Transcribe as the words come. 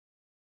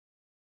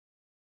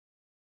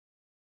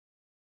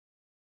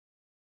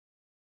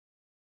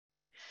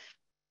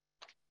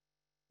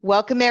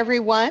Welcome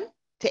everyone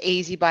to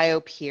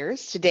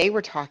AZBioPEERS. Today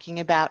we're talking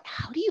about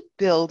how do you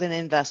build an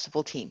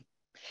investable team.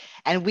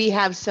 And we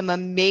have some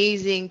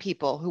amazing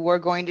people who are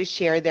going to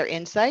share their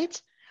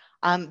insights.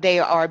 They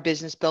are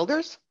business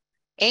builders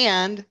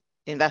and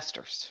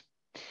investors.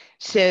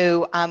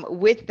 So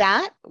with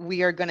that,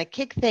 we are going to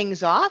kick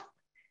things off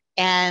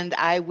and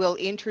I will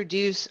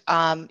introduce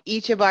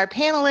each of our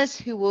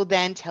panelists who will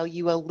then tell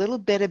you a little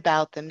bit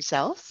about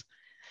themselves.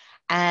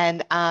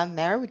 And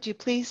Mara, would you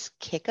please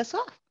kick us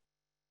off?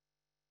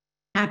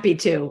 Happy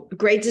to.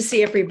 Great to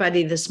see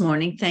everybody this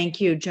morning. Thank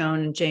you,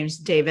 Joan and James,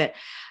 David.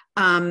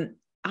 Brief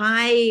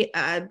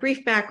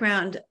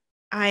background,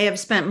 I have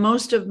spent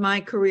most of my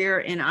career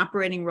in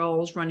operating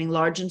roles running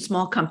large and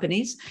small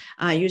companies.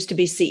 I used to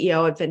be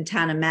CEO at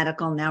Ventana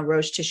Medical, now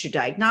Roche Tissue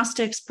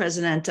Diagnostics,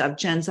 president of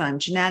Genzyme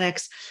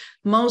Genetics,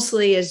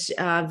 mostly as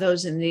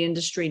those in the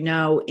industry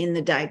know, in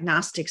the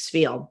diagnostics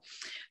field.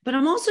 But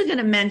I'm also going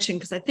to mention,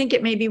 because I think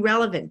it may be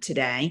relevant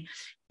today,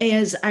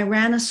 is I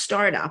ran a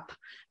startup.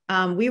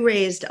 We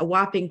raised a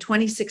whopping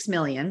 $26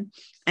 million.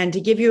 And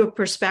to give you a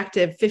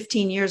perspective,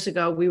 15 years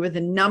ago, we were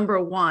the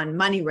 #1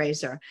 money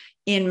raiser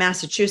in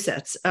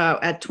Massachusetts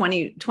at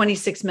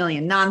 $26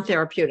 million,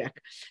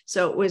 non-therapeutic.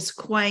 So it was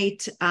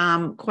quite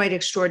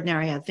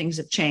extraordinary how things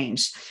have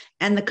changed.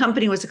 And the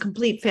company was a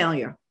complete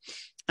failure.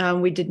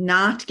 We did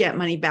not get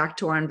money back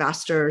to our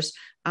investors.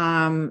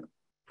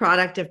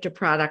 Product after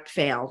product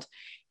failed.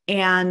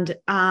 And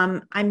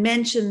I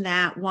mentioned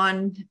that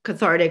one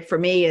cathartic for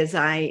me as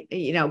I,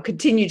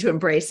 continue to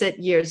embrace it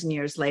years and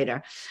years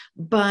later.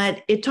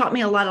 But it taught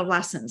me a lot of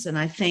lessons. And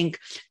I think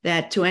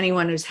that to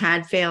anyone who's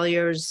had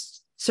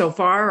failures so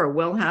far or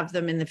will have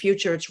them in the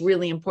future, it's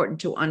really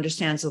important to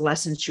understand the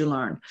lessons you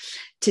learn.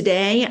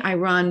 Today, I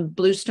run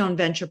Bluestone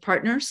Venture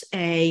Partners,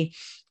 a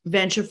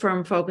venture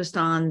firm focused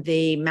on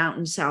the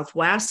Mountain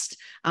Southwest,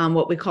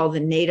 what we call the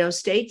NATO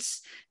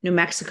states, New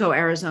Mexico,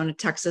 Arizona,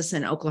 Texas,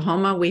 and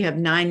Oklahoma. We have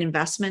 9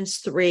 investments,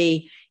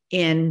 3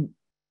 in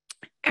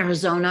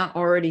Arizona,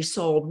 already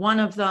sold one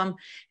of them,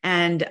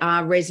 and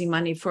raising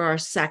money for our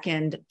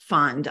second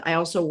fund. I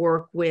also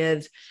work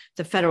with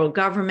the federal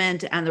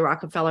government and the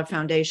Rockefeller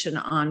Foundation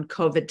on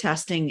COVID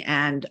testing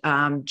and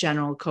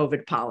general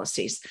COVID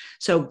policies.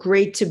 So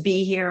great to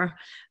be here.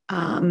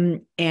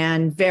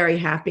 And very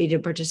happy to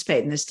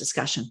participate in this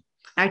discussion.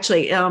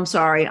 Actually, I'm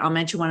sorry, I'll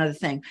mention one other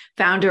thing.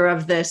 Founder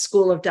of the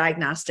School of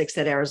Diagnostics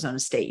at Arizona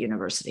State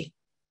University.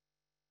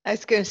 I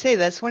was going to say,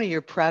 that's one of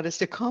your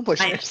proudest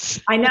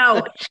accomplishments. I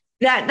know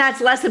that's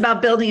less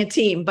about building a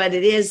team, but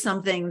it is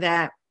something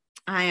that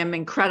I am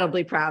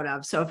incredibly proud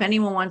of. So if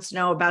anyone wants to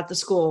know about the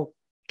school,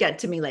 get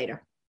to me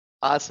later.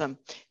 Awesome.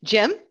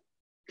 Jim?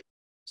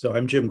 So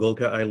I'm Jim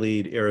Goulka. I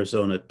lead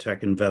Arizona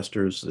Tech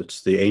Investors.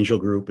 It's the angel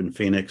group in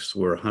Phoenix.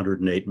 We're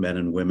 108 men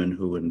and women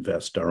who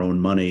invest our own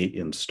money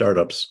in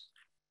startups.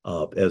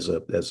 As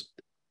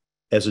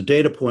a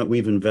data point,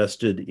 we've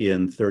invested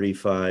in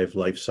 35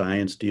 life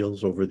science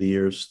deals over the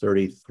years.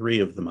 33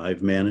 of them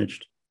I've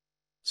managed.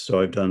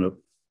 So I've done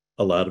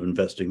a lot of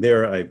investing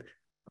there. I've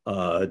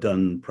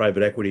done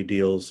private equity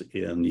deals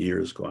in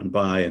years gone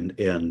by and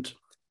been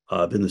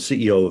the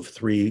CEO of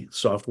 3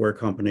 software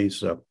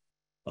companies. 2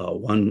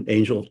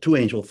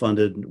 angel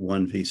funded,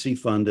 1 VC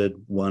funded,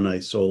 1 I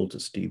sold to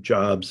Steve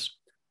Jobs.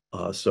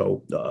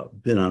 So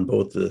been on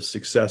both the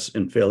success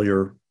and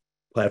failure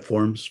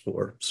platforms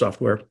for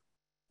software.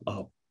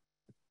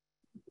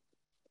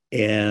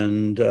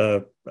 And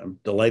I'm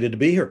delighted to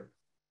be here.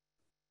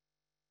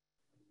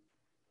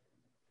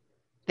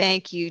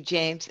 Thank you,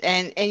 James.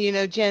 And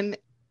Jim,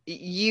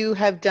 you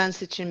have done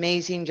such an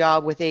amazing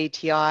job with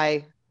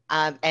ATI,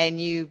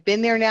 and you've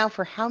been there now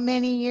for how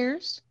many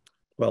years?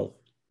 12.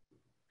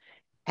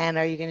 And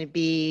are you going to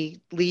be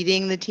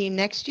leading the team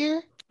next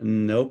year?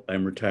 Nope,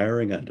 I'm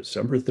retiring on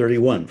December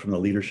 31 from the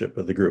leadership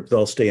of the group.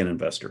 They'll stay an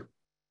investor.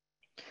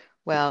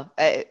 Well,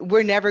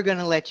 we're never going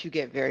to let you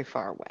get very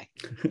far away.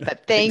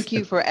 But thank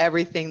you for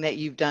everything that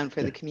you've done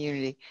for the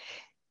community.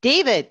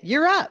 David,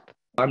 you're up.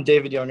 I'm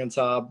David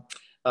Youngentob.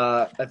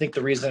 I think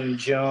the reason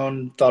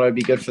Joan thought I'd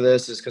be good for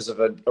this is because of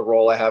a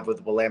role I have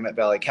with Willamette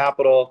Valley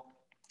Capital,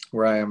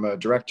 where I am a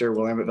director.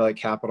 Willamette Valley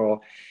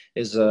Capital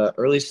is an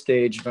early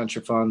stage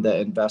venture fund that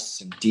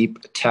invests in deep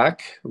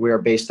tech. We are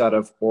based out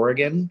of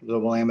Oregon, the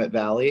Willamette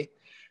Valley.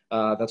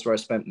 That's where I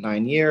spent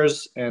 9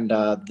 years. And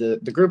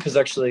the group is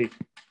actually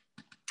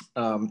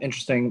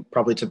interesting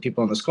probably to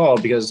people on this call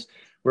because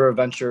we're a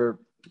venture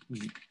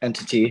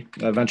entity,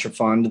 a venture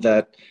fund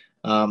that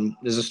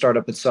is a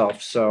startup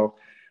itself. So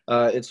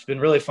it's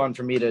been really fun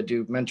for me to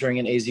do mentoring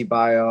in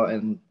AZBio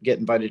and get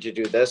invited to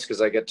do this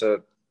because I get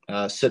to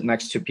sit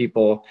next to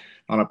people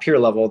on a peer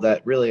level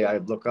that really I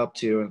look up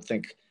to and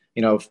think,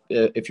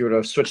 if you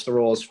were to switch the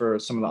roles for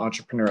some of the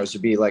entrepreneurs, to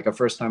be like a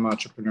first-time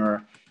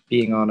entrepreneur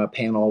being on a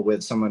panel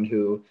with someone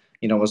who,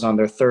 was on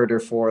their 3rd or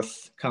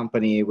 4th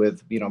company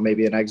with,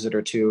 maybe an exit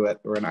or 2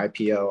 or an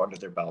IPO under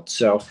their belt.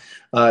 So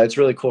it's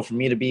really cool for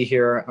me to be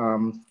here.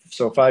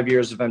 So 5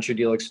 years of venture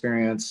deal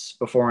experience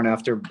before and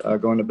after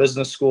going to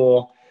business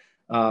school.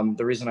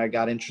 The reason I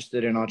got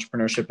interested in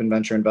entrepreneurship and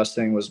venture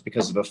investing was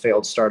because of a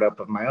failed startup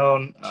of my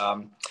own.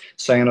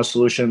 Cyano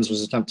Solutions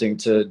was attempting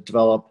to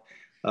develop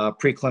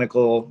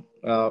preclinical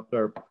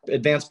or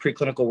advanced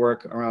preclinical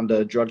work around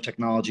a drug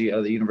technology out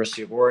of the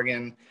University of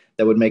Oregon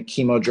that would make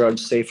chemo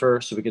drugs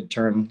safer, so we could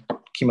turn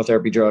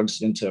chemotherapy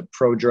drugs into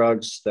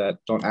pro-drugs that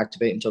don't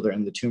activate until they're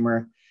in the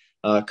tumor.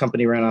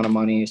 Company ran out of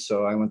money,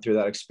 so I went through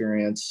that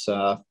experience.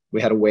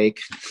 We had a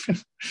wake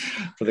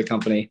for the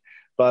company.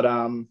 But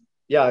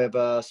yeah,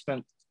 I've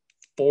spent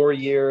 4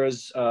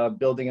 years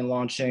building and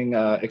launching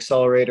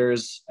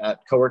accelerators at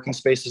co-working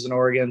spaces in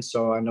Oregon,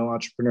 so I know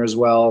entrepreneurs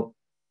well.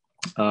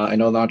 I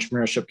know the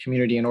entrepreneurship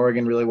community in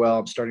Oregon really well.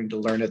 I'm starting to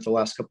learn it the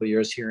last couple of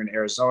years here in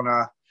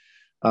Arizona.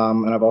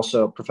 And I've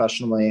also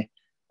professionally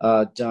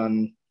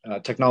done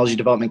technology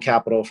development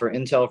capital for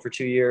Intel for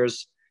 2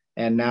 years.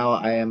 And now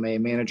I am a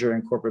manager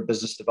in corporate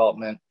business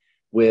development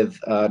with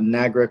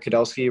Nagra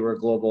Kudelski. We're a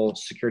global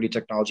security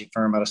technology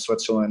firm out of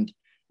Switzerland.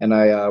 And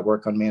I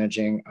work on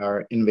managing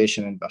our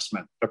innovation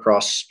investment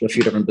across a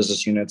few different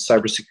business units: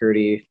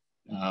 cybersecurity,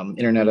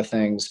 Internet of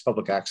Things,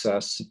 public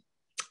access,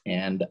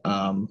 and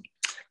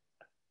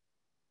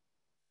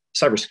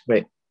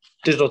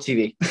digital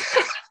TV.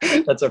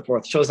 That's our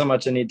fourth. Shows how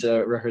much I need to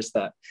rehearse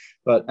that.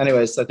 But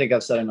anyways, I think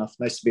I've said enough.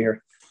 Nice to be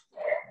here.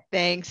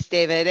 Thanks,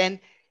 David. And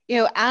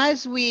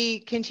as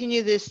we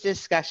continue this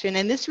discussion,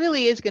 and this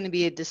really is going to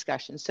be a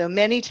discussion. So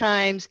many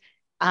times,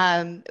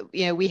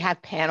 we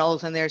have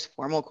panels and there's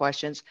formal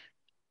questions.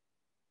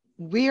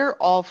 We're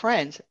all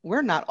friends.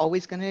 We're not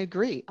always going to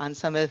agree on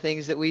some of the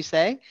things that we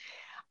say.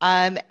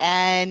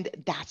 And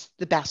that's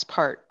the best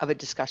part of a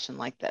discussion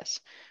like this,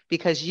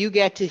 because you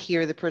get to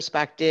hear the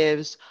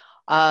perspectives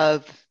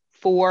of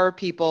 4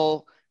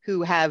 people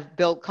who have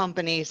built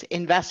companies,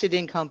 invested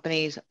in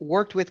companies,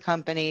 worked with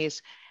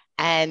companies,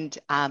 and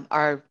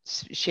are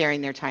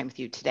sharing their time with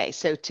you today.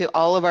 So to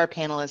all of our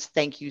panelists,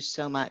 thank you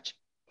so much.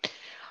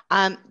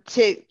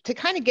 To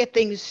kind of get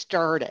things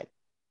started,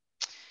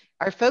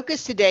 our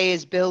focus today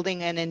is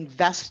building an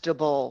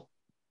investable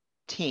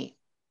team.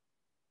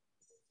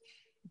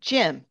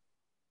 Jim,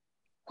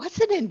 what's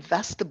an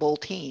investable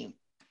team?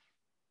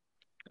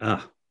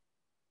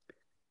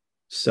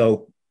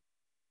 So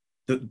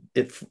the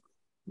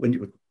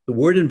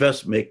word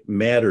invest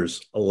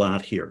matters a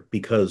lot here,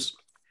 because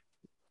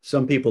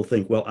some people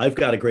think, well, I've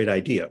got a great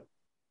idea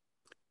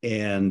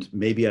and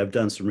maybe I've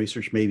done some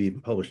research, maybe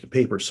even published a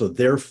paper, so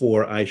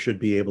therefore I should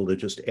be able to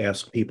just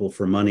ask people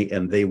for money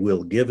and they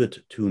will give it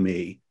to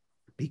me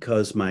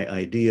because my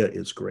idea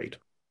is great.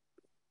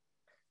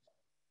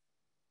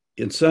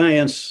 In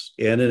science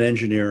and in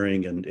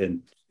engineering and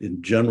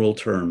in general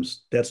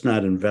terms, that's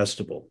not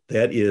investable.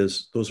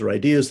 Those are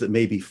ideas that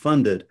may be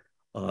funded.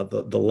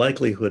 The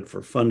likelihood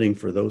for funding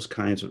for those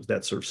kinds of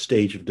that sort of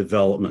stage of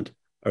development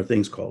are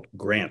things called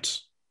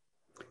grants.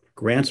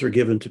 Grants are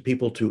given to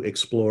people to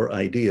explore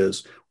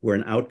ideas where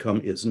an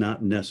outcome is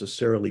not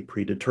necessarily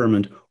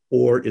predetermined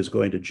or is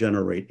going to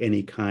generate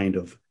any kind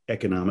of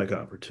economic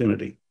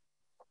opportunity.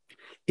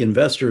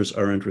 Investors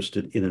are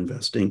interested in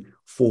investing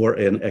for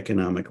an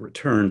economic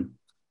return.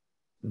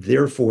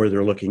 Therefore,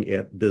 they're looking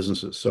at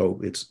businesses. So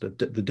it's the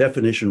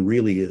definition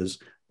really is,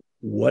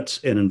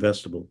 what's an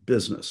investable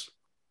business?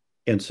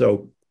 And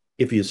so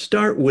if you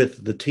start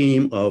with the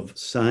team of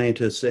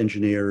scientists,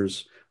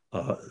 engineers,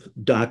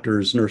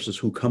 doctors, nurses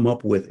who come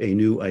up with a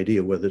new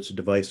idea, whether it's a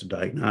device, a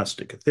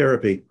diagnostic, a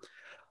therapy,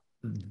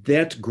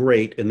 that's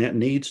great. And that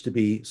needs to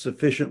be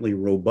sufficiently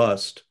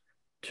robust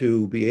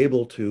to be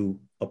able to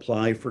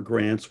apply for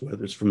grants,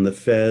 whether it's from the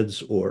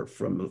feds or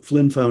from the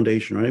Flynn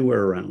Foundation or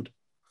anywhere around,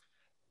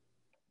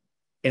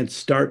 and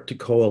start to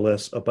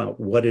coalesce about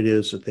what it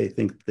is that they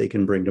think they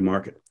can bring to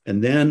market.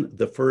 And then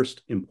the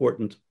first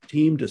important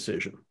team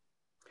decision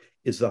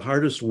is the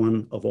hardest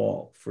one of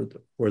all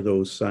for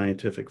those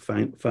scientific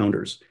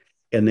founders.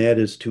 And that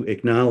is to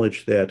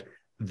acknowledge that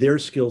their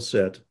skill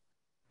set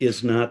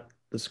is not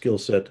the skill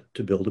set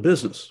to build a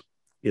business.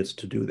 It's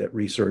to do that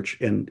research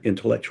and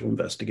intellectual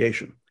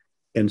investigation.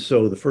 And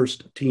so the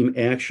first team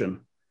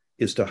action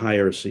is to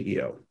hire a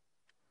CEO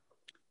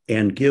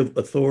and give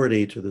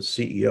authority to the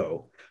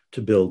CEO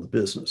to build the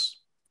business.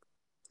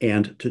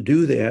 And to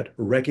do that,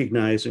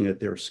 recognizing that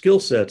there are skill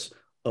sets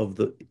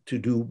to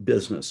do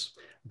business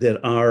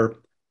that are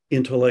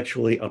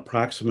intellectually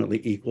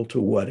approximately equal to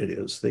what it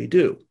is they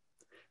do.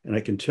 And I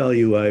can tell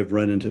you, I've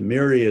run into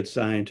myriad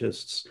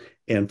scientists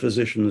and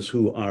physicians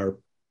who are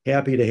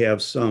happy to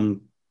have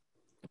some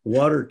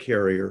water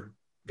carrier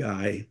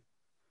guy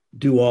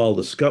do all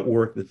the scut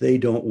work that they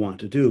don't want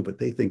to do, but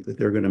they think that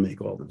they're going to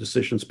make all the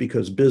decisions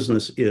because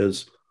business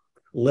is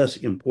less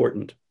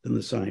important than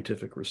the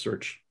scientific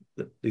research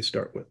that they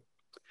start with.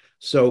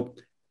 So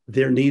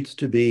there needs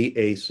to be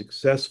a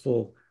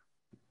successful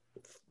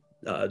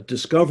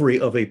discovery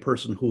of a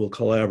person who will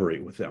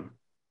collaborate with them.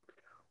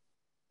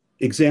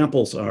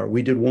 Examples are,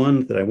 we did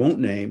one that I won't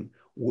name,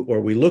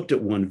 or we looked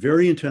at one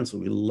very intensely.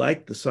 We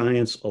liked the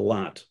science a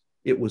lot.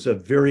 It was a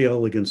very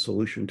elegant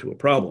solution to a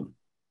problem.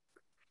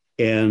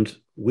 And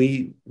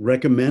we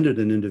recommended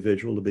an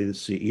individual to be the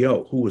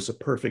CEO who was a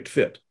perfect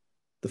fit.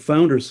 The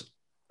founders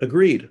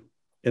agreed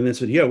and then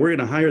said, yeah, we're going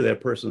to hire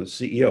that person as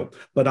CEO,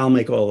 but I'll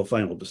make all the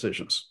final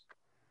decisions.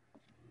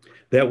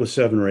 That was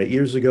 7 or 8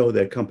 years ago.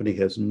 That company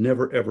has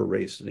never, ever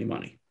raised any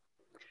money.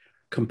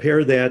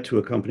 Compare that to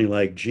a company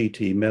like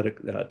GT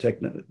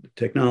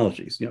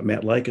Technologies,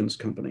 Matt Lycan's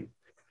company.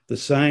 The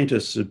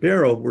scientists at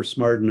Barrow were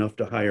smart enough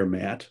to hire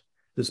Matt.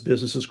 This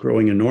business is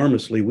growing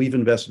enormously. We've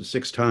invested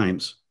 6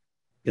 times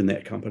in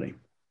that company.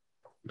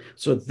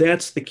 So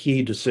that's the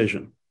key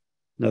decision.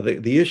 Now,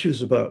 the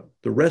issues about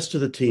the rest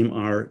of the team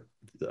are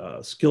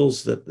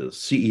skills that the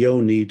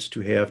CEO needs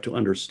to have to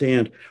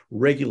understand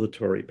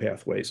regulatory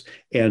pathways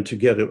and to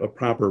get a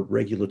proper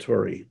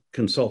regulatory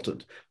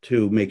consultant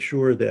to make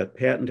sure that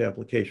patent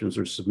applications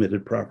are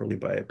submitted properly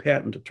by a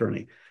patent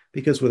attorney.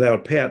 Because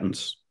without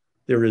patents,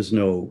 there is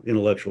no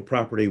intellectual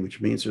property,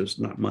 which means there's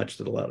not much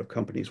that a lot of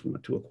companies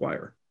want to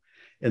acquire.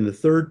 And the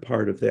third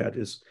part of that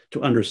is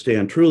to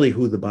understand truly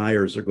who the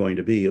buyers are going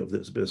to be of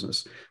this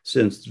business,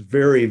 since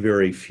very,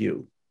 very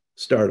few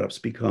startups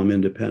become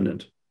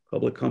independent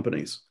public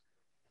companies.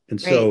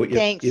 And so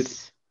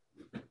thanks.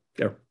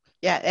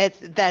 Yeah,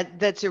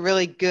 that's a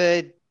really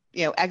good,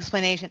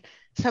 explanation.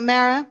 So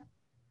Mara,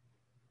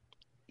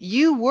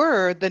 you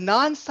were the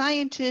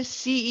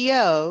non-scientist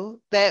CEO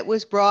that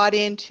was brought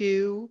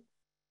into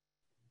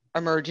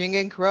emerging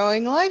and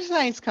growing life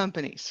science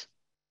companies.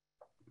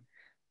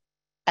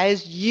 For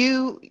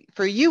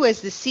you as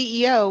the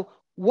CEO,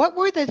 what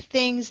were the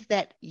things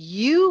that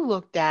you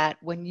looked at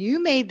when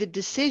you made the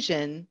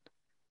decision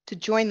to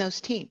join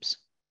those teams?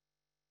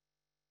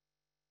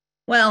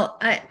 Well,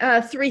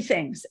 3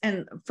 things.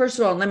 And first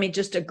of all, let me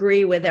just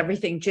agree with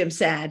everything Jim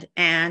said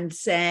and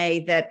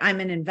say that I'm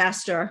an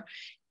investor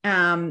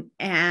and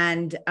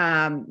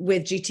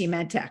with GT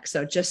MedTech.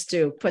 So just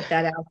to put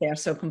that out there.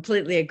 So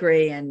completely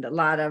agree, and a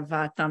lot of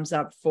thumbs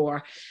up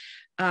for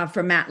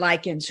Matt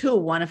Lycans, who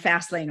won a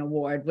Fast Lane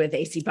Award with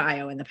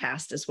AZBio in the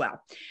past as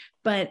well.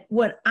 But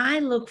what I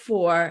look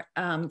for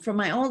from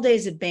my old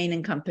days at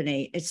Bain &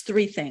 Company, it's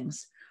 3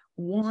 things.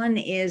 One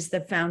is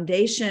the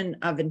foundation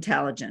of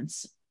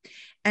intelligence.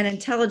 And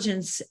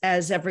intelligence,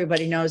 as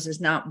everybody knows,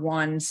 is not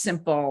one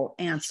simple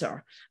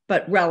answer,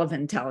 but relevant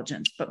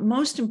intelligence. But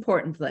most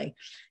importantly,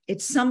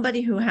 it's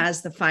somebody who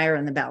has the fire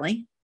in the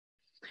belly,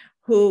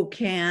 who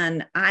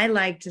can, I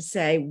like to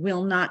say,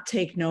 will not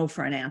take no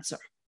for an answer,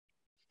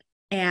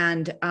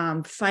 and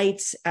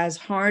fights as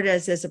hard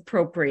as is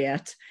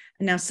appropriate.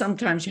 Now,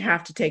 sometimes you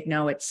have to take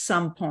no at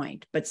some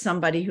point, but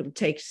somebody who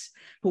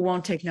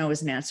won't take no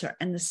as an answer.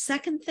 And the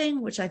second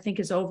thing, which I think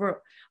is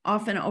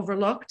often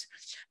overlooked,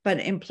 but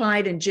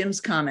implied in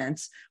Jim's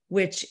comments,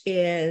 which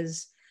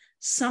is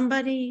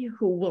somebody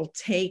who will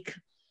take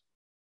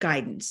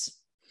guidance.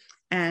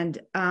 And,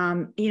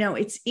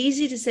 it's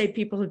easy to say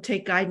people who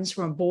take guidance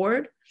from a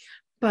board,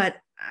 but,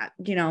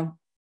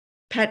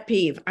 pet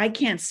peeve. I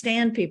can't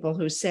stand people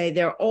who say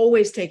they're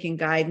always taking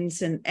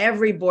guidance, and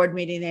every board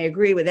meeting they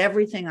agree with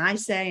everything I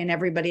say and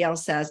everybody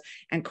else says.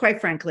 And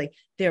quite frankly,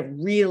 they're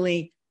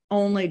really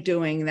only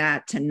doing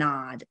that to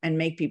nod and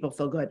make people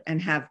feel good and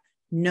have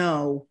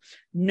no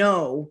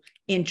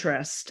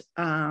interest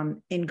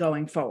in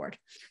going forward.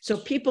 So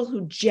people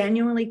who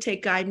genuinely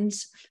take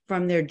guidance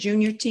from their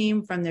junior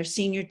team, from their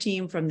senior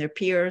team, from their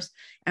peers,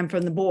 and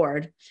from the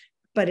board,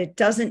 but it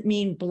doesn't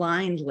mean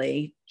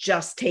blindly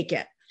just take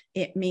it.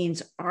 It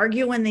means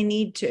argue when they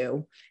need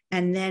to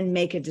and then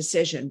make a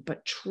decision,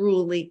 but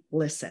truly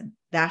listen.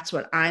 That's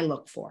what I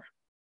look for.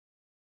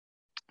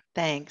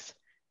 Thanks.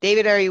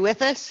 David, are you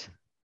with us?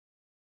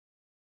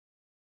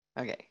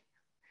 Okay.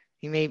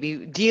 You may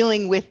be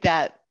dealing with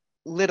that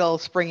little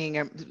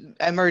springing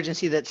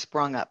emergency that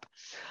sprung up.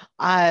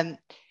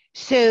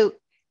 So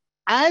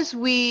as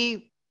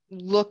we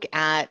look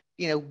at,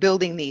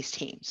 building these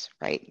teams,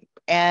 right?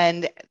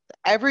 And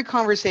every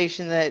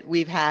conversation that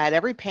we've had,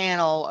 every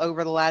panel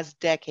over the last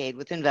decade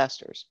with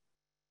investors,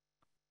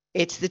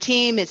 it's the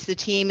team, it's the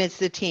team, it's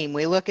the team.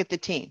 We look at the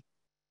team.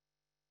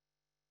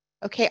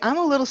 Okay, I'm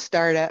a little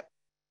startup.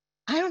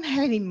 I don't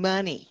have any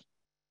money.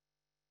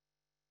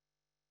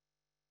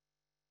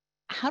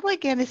 How do I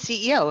get a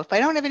CEO if I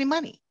don't have any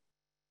money?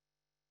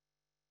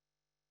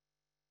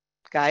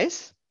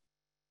 Guys?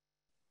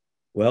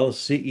 Well, a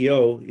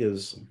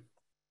CEO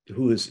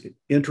who is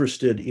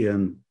interested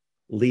in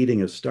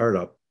leading a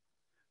startup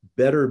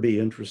better be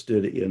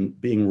interested in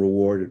being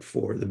rewarded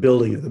for the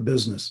building of the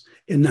business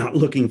and not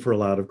looking for a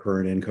lot of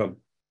current income.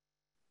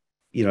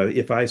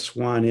 If I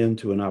swan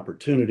into an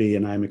opportunity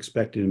and I'm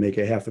expecting to make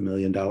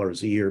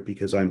 $500,000 a year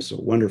because I'm so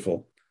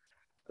wonderful,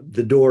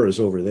 the door is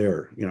over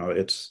there.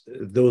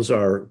 Those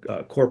are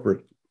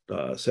corporate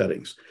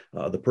settings.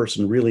 The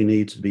person really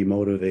needs to be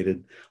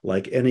motivated,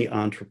 like any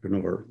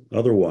entrepreneur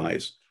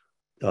otherwise,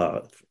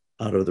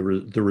 out of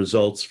the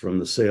results from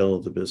the sale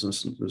of the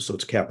business. So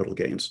it's capital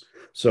gains.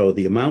 So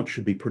the amount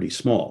should be pretty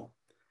small.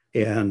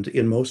 And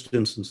in most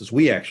instances,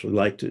 we actually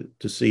like to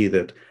see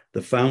that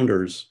the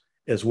founders,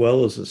 as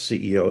well as the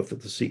CEO, if the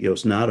CEO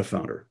is not a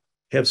founder,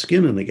 have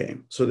skin in the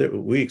game, so that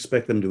we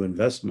expect them to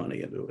invest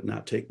money into it,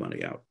 not take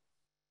money out.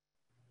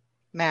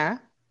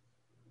 Mara?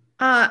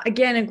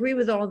 Again, agree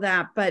with all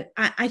that, but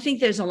I think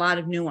there's a lot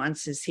of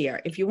nuances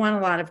here. If you want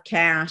a lot of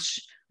cash,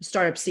 a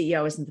startup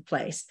CEO isn't the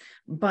place,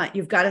 but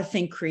you've got to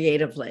think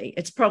creatively.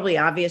 It's probably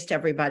obvious to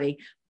everybody,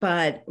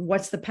 but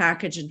what's the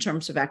package in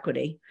terms of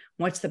equity?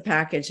 What's the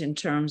package in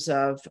terms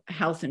of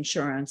health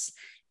insurance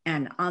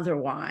and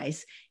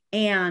otherwise?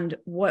 And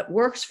what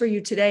works for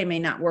you today may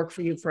not work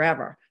for you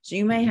forever. So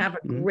you may have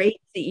a great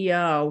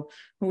CEO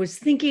who is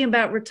thinking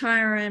about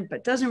retirement,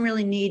 but doesn't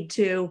really need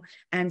to,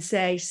 and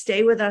say,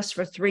 stay with us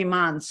for 3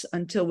 months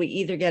until we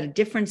either get a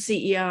different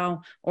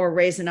CEO or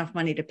raise enough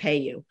money to pay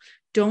you.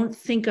 Don't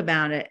think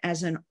about it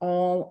as an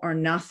all or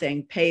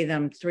nothing, pay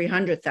them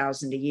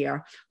 $300,000 a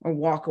year or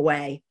walk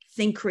away.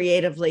 Think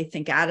creatively,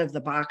 think out of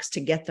the box to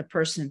get the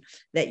person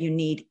that you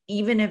need,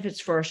 even if it's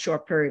for a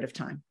short period of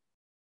time.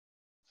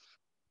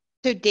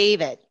 So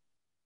David,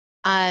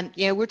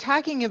 we're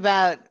talking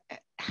about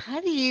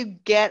how do you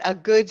get a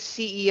good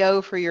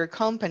CEO for your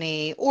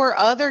company or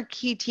other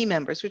key team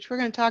members, which we're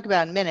going to talk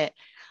about in a minute,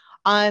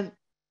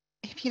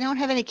 if you don't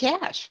have any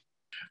cash.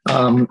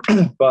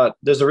 But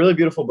there's a really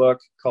beautiful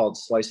book called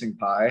Slicing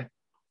Pie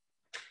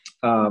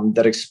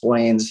that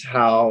explains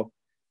how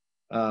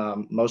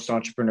most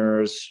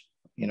entrepreneurs,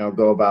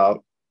 go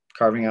about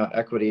carving out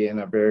equity in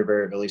a very,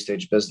 very early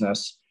stage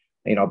business,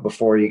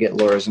 before you get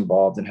lawyers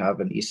involved and have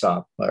an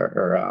ESOP not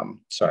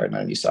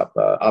an ESOP,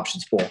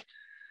 options pool.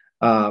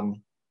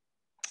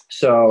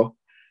 So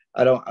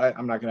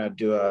I'm not going to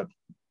do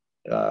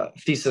a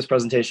thesis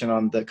presentation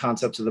on the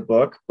concepts of the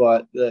book,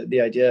 but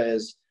the idea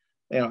is,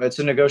 it's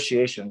a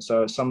negotiation.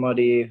 So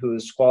somebody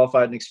who's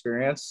qualified and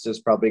experienced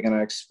is probably going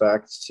to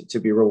expect to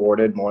be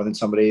rewarded more than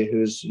somebody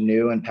who's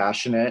new and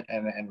passionate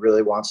and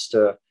really wants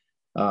to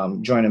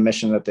join a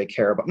mission that they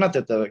care about. Not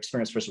that the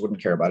experienced person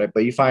wouldn't care about it,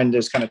 but you find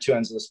there's kind of two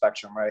ends of the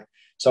spectrum, right?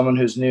 Someone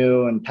who's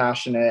new and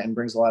passionate and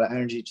brings a lot of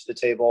energy to the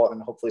table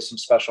and hopefully some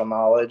special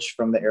knowledge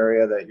from the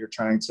area that you're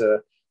trying to,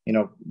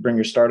 bring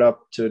your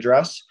startup to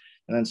address.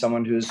 And then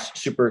someone who's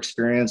super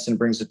experienced and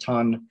brings a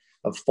ton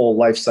of full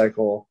life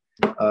cycle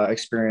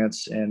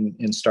experience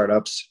in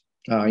startups,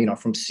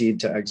 from seed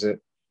to exit.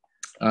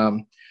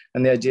 And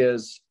the idea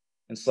is,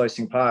 in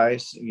Slicing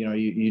Pies,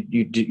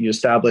 you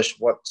establish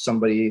what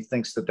somebody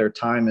thinks that their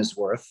time is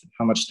worth,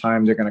 how much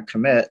time they're going to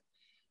commit,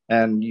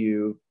 and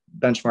you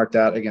benchmark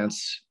that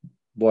against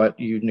what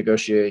you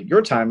negotiate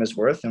your time is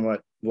worth and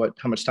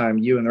how much time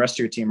you and the rest of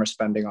your team are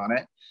spending on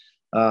it.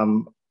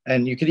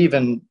 And you could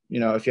even,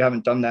 if you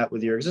haven't done that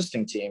with your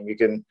existing team, you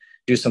can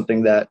do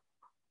something that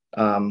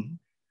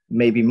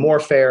may be more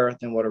fair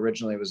than what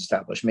originally was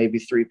established. Maybe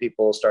 3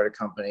 people start a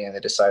company and they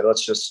decide,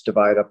 let's just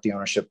divide up the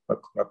ownership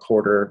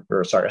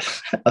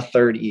a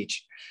third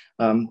each.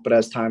 But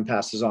as time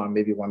passes on,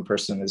 maybe one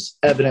person is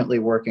evidently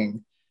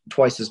working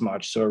twice as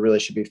much. So it really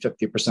should be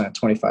 50%,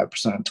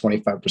 25%,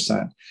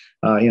 25%.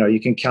 You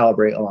can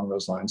calibrate along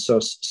those lines. So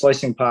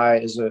Slicing Pie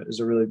is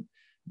a really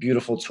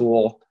beautiful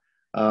tool.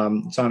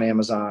 It's on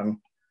Amazon.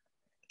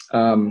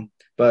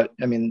 But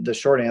I mean, the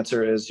short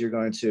answer is you're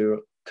going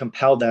to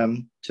compel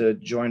them to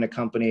join a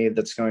company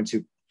that's going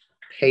to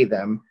pay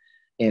them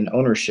in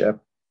ownership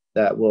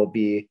that will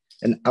be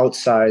an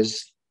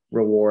outsized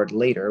reward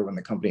later when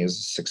the company is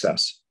a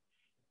success.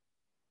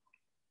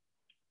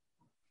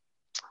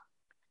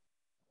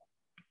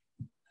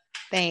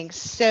 Thanks.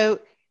 So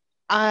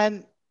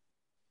I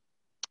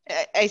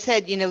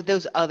said,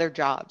 those other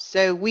jobs.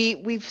 So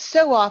we've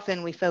so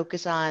often we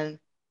focus on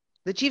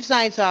the chief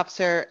science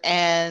officer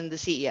and the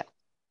CEO.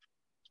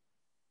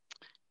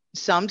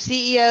 Some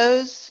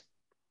CEOs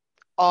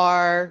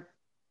are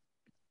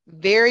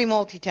very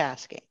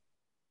multitasking.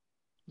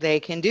 They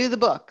can do the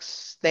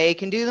books, they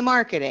can do the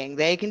marketing,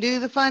 they can do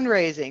the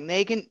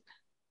fundraising,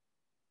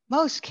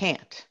 most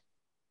can't.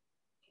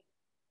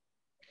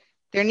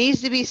 There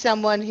needs to be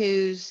someone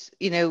who's,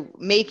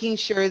 making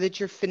sure that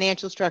your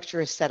financial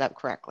structure is set up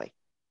correctly.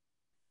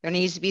 There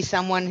needs to be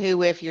someone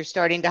who, if you're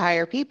starting to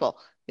hire people,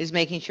 is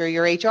making sure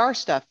your HR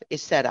stuff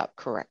is set up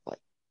correctly.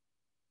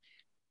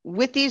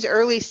 With these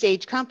early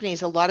stage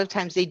companies, a lot of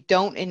times they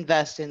don't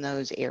invest in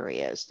those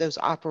areas, those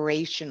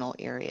operational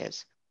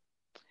areas.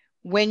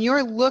 When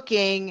you're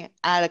looking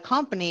at a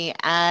company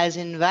as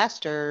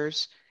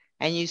investors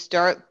and you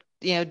start,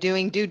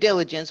 doing due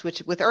diligence,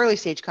 which with early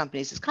stage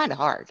companies is kind of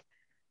hard,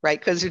 right?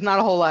 Because there's not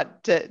a whole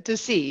lot to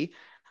see.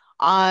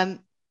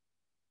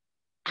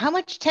 How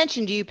much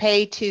attention do you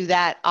pay to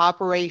that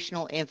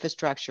operational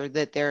infrastructure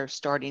that they're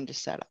starting to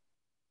set up?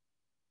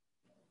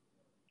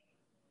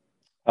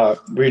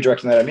 Were you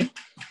directing that at me?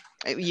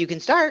 You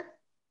can start.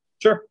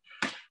 Sure.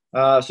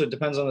 So it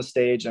depends on the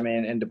stage.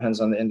 And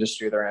depends on the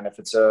industry they're in. If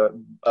it's a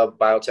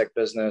biotech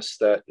business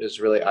that is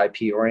really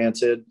IP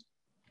oriented,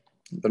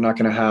 they're not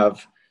going to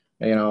have,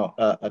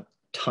 a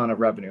ton of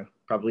revenue,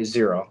 probably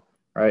zero,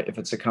 right? If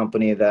it's a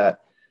company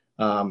that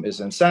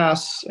is in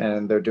SaaS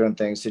and they're doing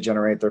things to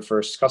generate their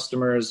first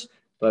customers,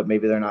 but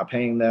maybe they're not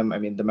paying them.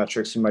 The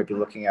metrics you might be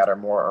looking at are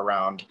more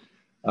around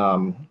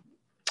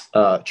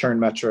churn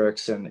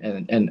metrics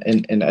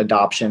and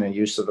adoption and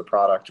use of the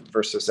product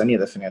versus any of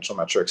the financial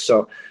metrics.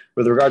 So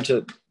with regard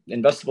to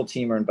investable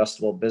team or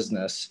investable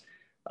business,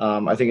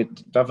 I think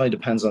it definitely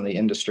depends on the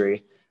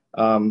industry.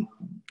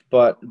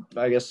 But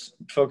I guess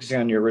focusing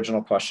on your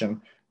original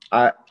question,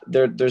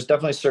 there's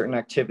definitely certain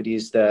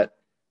activities that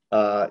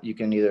you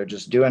can either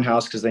just do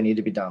in-house because they need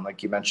to be done,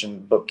 like you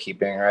mentioned,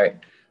 bookkeeping, right?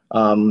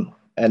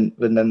 And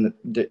then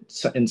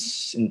in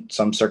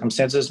some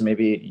circumstances,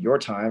 maybe your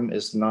time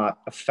is not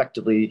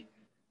effectively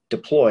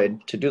deployed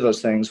to do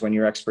those things when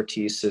your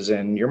expertise is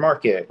in your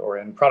market or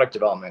in product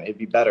development. It'd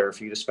be better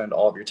for you to spend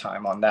all of your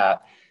time on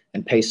that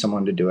and pay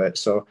someone to do it.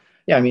 So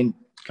yeah, I mean,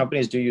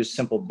 companies do use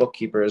simple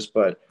bookkeepers,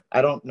 but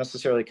I don't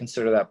necessarily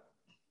consider that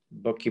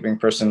bookkeeping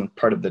person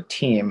part of the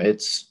team.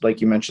 It's like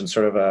you mentioned,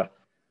 sort of a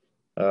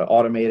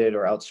automated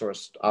or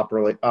outsourced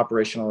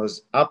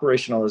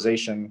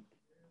operationalization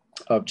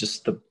of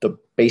just the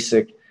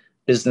basic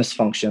business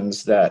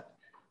functions that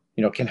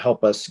can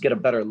help us get a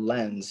better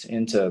lens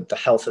into the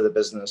health of the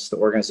business, the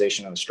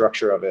organization, and the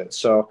structure of it.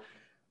 So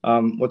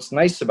what's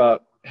nice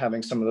about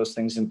having some of those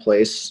things in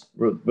place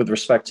with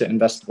respect to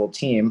investable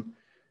team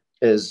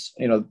is,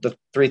 the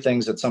three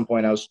things at some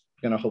point I was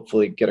going to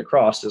hopefully get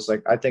across is,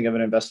 like, I think of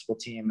an investable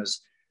team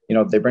as,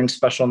 they bring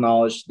special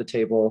knowledge to the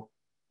table.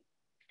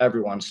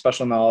 Everyone,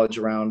 special knowledge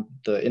around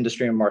the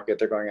industry and market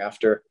they're going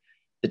after.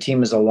 The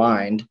team is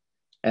aligned,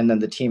 and then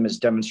the team is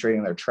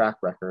demonstrating their track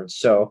record.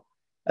 So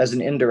as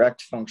an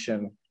indirect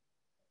function,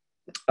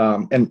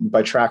 and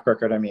by track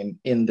record, I mean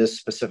in this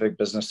specific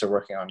business they're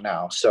working on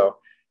now. So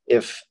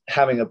if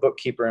having a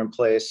bookkeeper in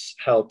place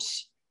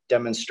helps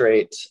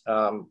demonstrate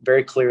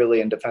very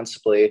clearly and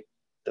defensively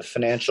the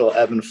financial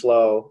ebb and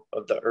flow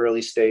of the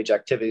early stage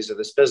activities of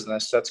this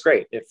business, that's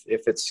great. If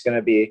it's going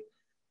to be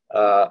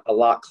a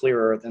lot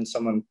clearer than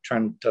someone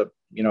trying to,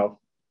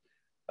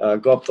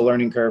 go up the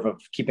learning curve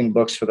of keeping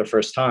books for the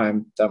first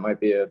time, that might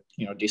be a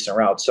decent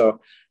route.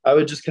 So I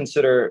would just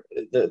consider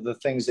the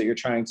things that you're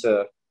trying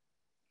to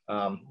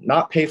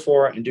not pay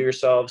for and do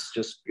yourselves,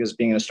 just because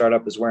being in a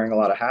startup is wearing a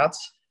lot of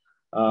hats.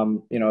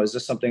 Is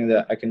this something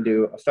that I can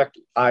do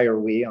I or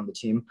we on the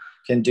team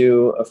can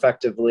do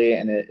effectively?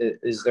 And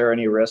is there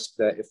any risk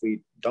that if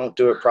we don't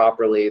do it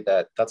properly,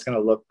 that's going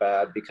to look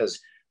bad? Because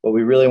what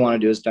we really want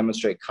to do is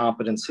demonstrate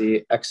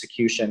competency,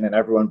 execution, and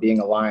everyone being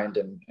aligned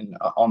and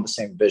on the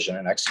same vision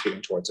and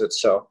executing towards it.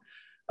 So,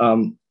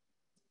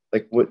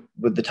 like with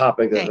the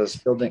topic of this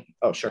building.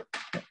 Oh, sure.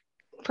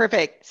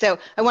 Perfect. So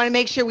I want to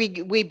make sure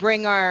we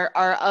bring our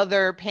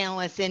other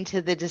panelists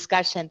into the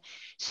discussion.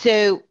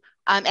 So,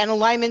 and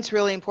alignment's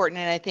really important,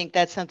 and I think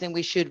that's something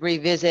we should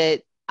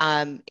revisit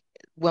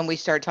when we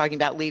start talking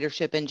about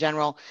leadership in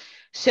general.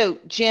 So,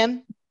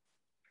 Jim,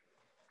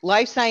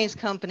 life science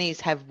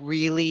companies have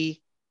really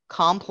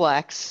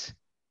complex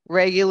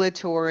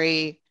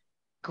regulatory,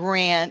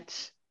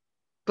 grant,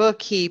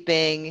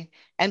 bookkeeping,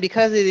 and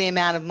because of the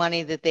amount of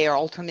money that they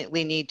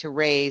ultimately need to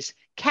raise,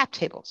 cap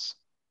tables.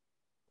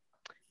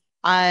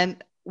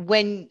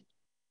 When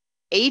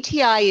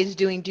ATI is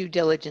doing due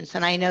diligence,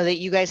 and I know that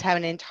you guys have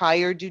an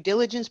entire due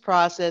diligence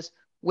process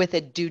with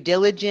a due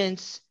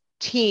diligence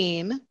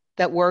team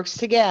that works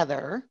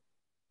together,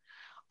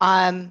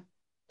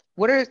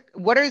 what are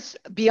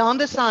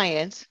beyond the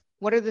science,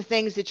 what are the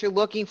things that you're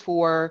looking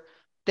for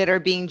that are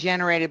being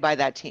generated by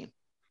that team?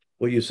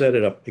 Well, you set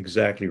it up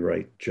exactly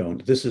right,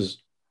 Joan.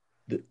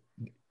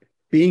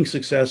 Being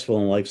successful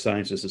in life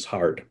sciences is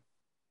hard.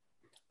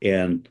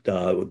 And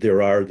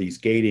there are these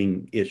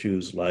gating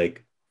issues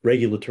like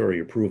regulatory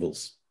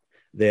approvals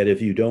that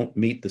if you don't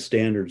meet the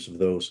standards of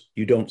those,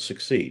 you don't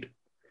succeed.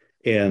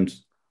 And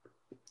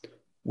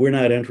we're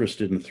not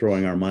interested in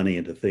throwing our money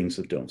into things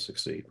that don't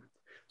succeed.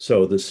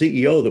 So the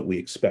CEO that we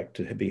expect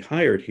to be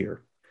hired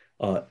here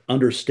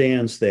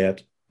understands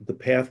that the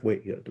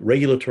pathway,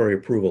 regulatory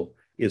approval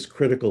is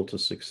critical to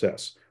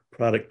success.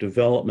 Product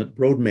development,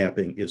 road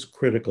mapping is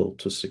critical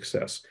to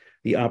success.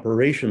 The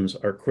operations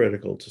are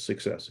critical to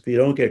success. If you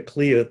don't get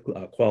clear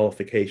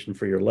qualification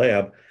for your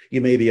lab,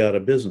 you may be out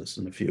of business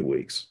in a few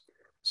weeks.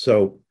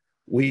 So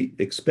we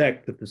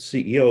expect that the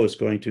CEO is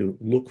going to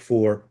look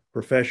for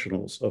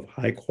professionals of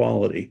high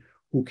quality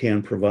who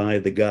can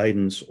provide the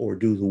guidance or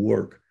do the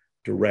work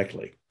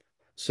directly.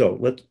 So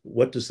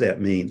what does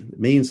that mean? It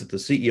means that the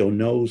CEO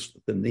knows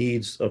the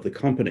needs of the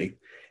company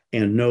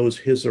and knows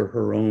his or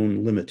her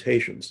own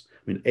limitations.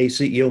 I mean, a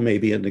CEO may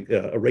be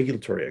a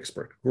regulatory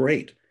expert.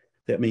 Great.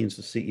 That means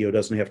the CEO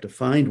doesn't have to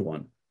find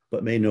one,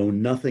 but may know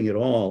nothing at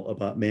all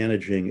about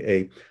managing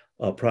a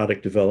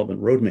product development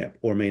roadmap,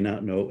 or may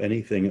not know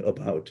anything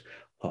about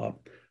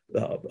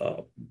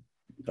the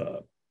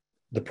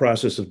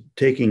process of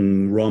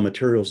taking raw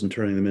materials and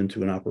turning them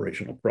into an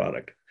operational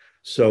product.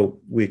 So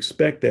we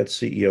expect that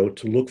CEO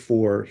to look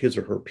for his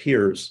or her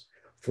peers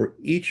for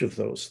each of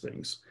those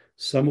things,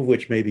 some of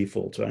which may be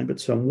full-time,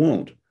 but some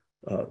won't.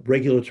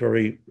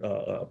 Regulatory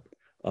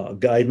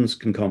guidance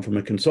can come from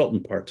a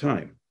consultant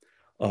part-time.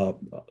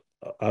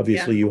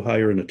 Obviously, you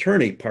hire an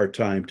attorney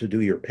part-time to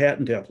do your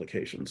patent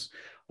applications.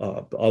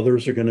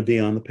 Others are going to be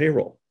on the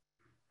payroll.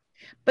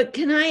 But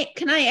can I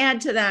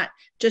add to that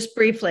just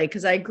briefly,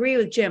 because I agree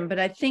with Jim, but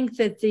I think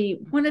that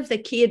one of the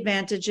key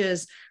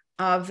advantages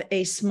of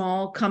a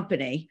small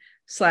company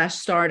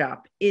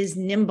startup is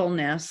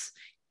nimbleness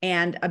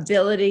and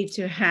ability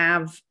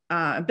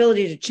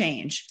to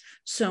change.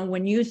 So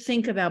when you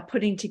think about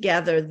putting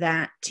together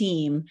that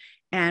team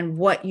and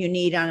what you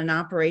need on an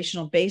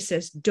operational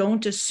basis,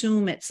 don't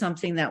assume it's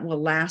something that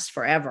will last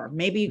forever.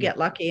 Maybe you get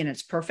lucky and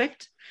it's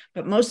perfect,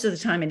 but most of the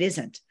time it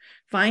isn't.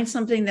 Find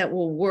something that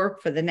will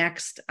work for the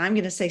next, I'm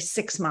going to say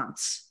 6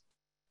 months,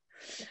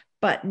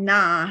 but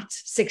not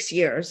 6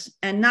 years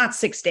and not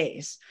 6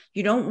 days.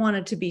 You don't want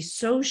it to be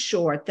so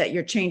short that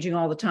you're changing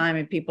all the time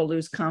and people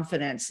lose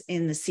confidence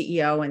in the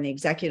CEO and the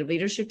executive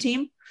leadership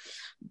team.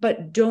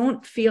 But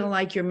don't feel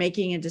like you're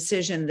making a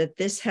decision that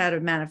this head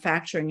of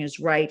manufacturing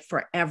is right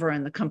forever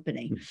in the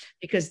company,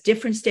 because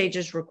different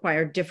stages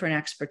require different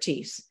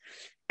expertise.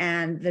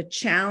 And the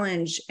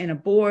challenge in a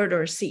board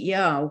or a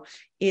CEO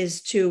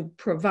is to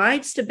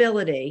provide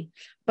stability,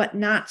 but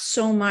not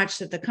so much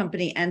that the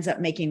company ends up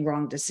making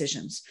wrong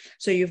decisions.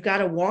 So you've got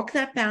to walk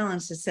that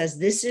balance that says,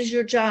 this is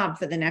your job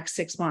for the next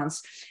 6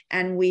 months.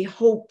 And we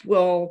hope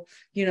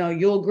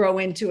you'll grow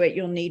into it.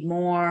 You'll need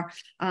more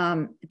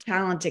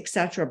talent, et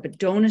cetera, but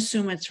don't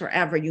assume it's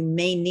forever. You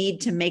may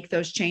need to make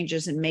those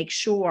changes and make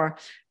sure,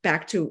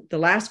 back to the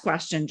last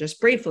question, just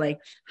briefly,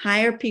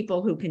 hire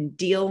people who can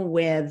deal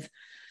with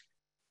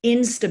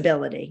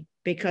instability,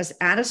 because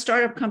at a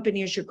startup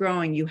company, as you're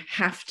growing, you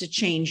have to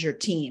change your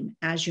team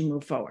as you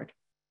move forward.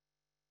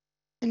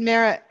 And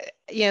Mara,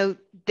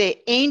 the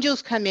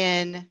angels come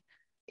in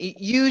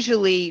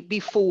usually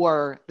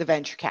before the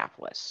venture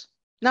capitalists,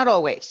 not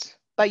always,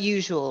 but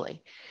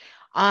usually.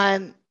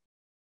 The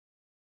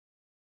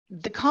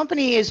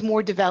company is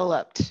more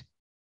developed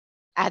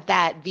at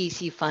that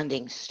VC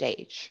funding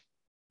stage.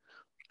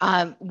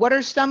 What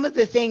are some of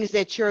the things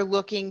that you're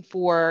looking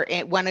for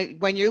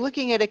when you're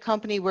looking at a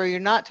company where you're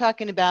not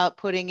talking about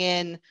putting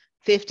in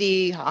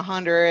 50,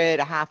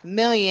 100,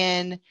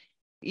 $500,000,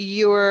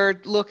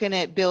 you're looking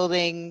at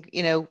building,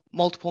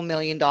 multiple $1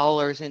 million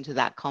into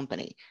that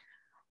company.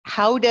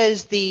 How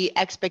does the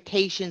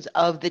expectations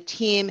of the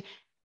team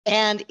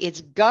and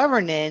its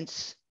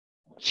governance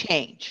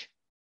change?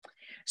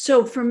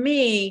 So for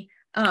me,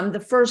 the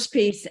first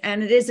piece,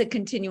 and it is a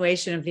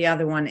continuation of the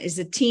other one, is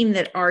a team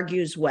that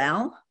argues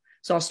well.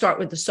 So I'll start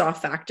with the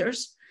soft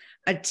factors.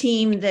 A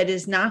team that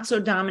is not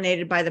so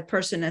dominated by the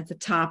person at the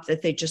top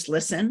that they just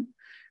listen.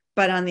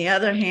 But on the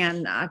other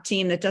hand, a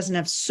team that doesn't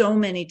have so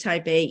many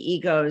type A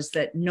egos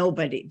that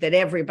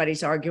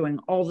everybody's arguing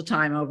all the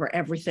time over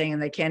everything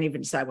and they can't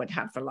even decide what to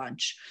have for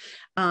lunch.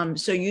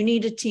 So you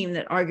need a team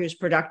that argues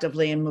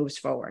productively and moves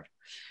forward.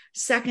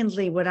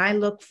 Secondly, what I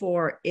look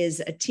for is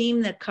a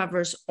team that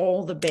covers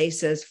all the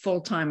bases,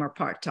 full-time or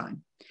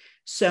part-time.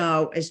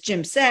 So as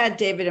Jim said,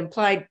 David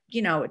implied,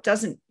 rarely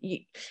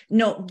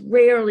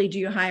do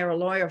you hire a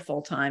lawyer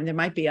full-time. There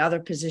might be other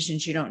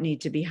positions you don't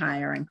need to be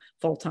hiring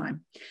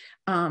full-time.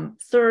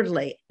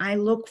 Thirdly, I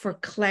look for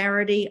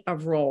clarity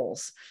of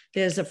roles.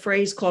 There's a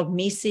phrase called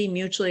MISI,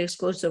 mutually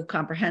exclusive,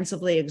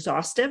 comprehensively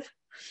exhaustive.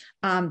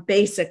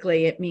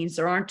 Basically, it means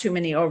there aren't too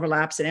many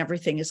overlaps and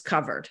everything is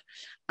covered.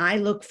 I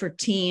look for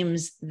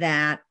teams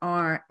that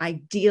are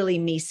ideally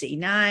MISI.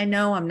 Now, I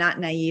know I'm not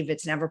naive.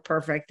 It's never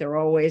perfect. There are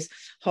always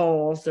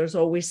holes. There's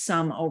always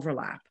some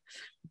overlap.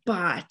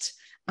 But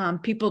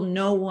people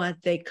know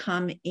what they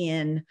come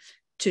in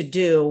to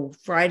do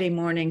Friday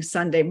morning,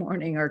 Sunday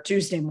morning, or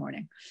Tuesday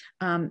morning.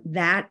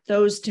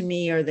 Those to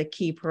me are the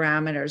key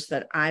parameters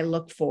that I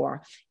look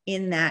for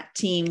in that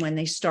team when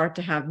they start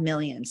to have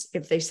millions.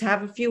 If they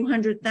have a few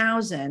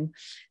 100,000,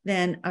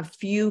 then a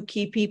few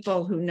key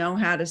people who know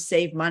how to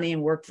save money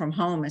and work from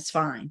home is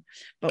fine.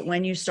 But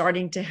when you're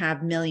starting to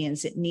have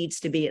millions, it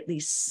needs to be at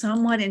least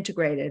somewhat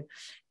integrated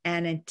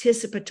and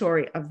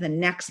anticipatory of the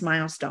next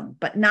milestone,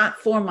 but not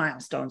 4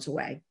 milestones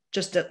away,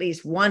 just at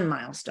least 1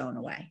 milestone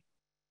away.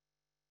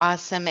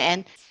 Awesome.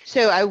 And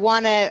so I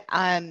want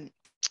to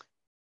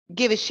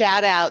give a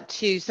shout out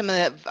to some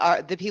of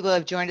the people who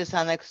have joined us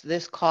on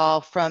this call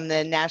from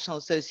the National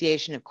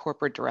Association of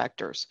Corporate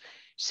Directors.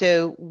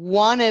 So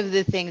one of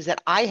the things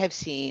that I have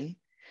seen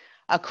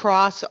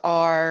across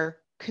our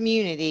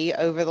community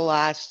over the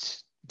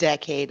last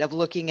decade of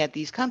looking at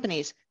these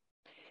companies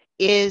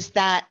is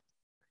that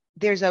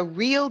there's a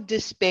real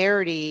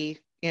disparity.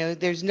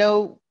 There's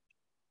no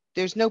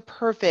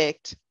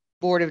perfect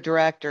board of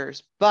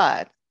directors,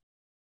 but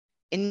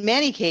in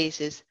many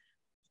cases,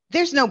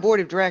 there's no board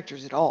of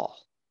directors at all,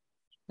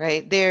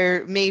 right?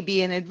 There may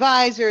be an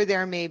advisor,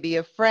 there may be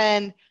a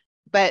friend,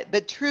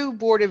 but true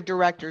board of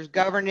directors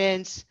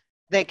governance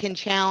that can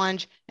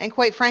challenge and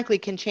quite frankly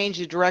can change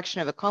the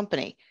direction of a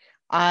company.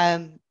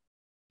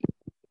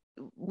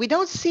 We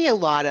don't see a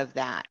lot of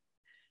that.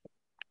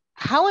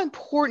 How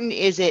important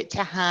is it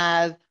to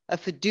have a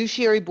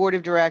fiduciary board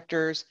of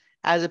directors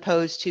as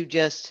opposed to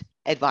just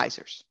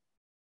advisors?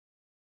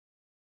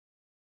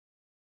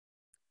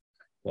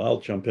 Well,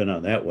 I'll jump in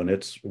on that one.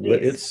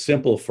 It's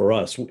simple for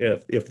us.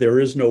 If there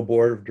is no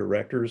board of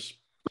directors,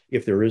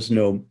 if there is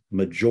no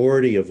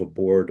majority of a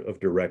board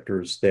of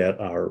directors that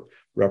are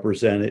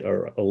represented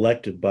or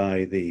elected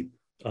by the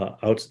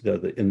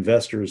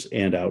investors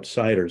and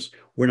outsiders,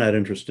 we're not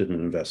interested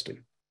in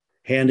investing.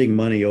 handing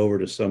money over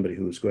to somebody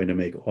who's going to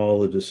make all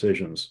the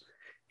decisions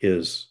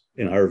is,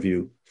 in our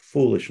view,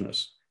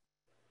 foolishness.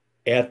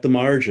 At the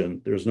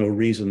margin, there's no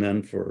reason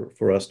then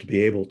for us to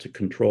be able to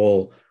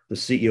control the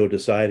CEO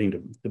deciding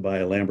to buy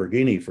a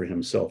Lamborghini for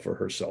himself or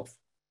herself.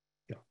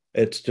 Yeah.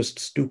 It's just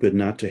stupid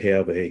not to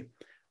have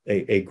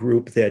a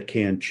group that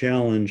can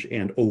challenge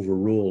and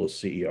overrule a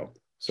CEO.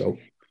 So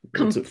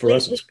for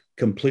us, it's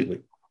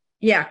completely.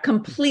 Yeah,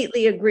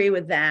 completely agree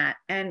with that.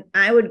 And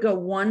I would go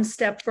one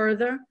step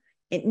further.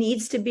 It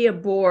needs to be a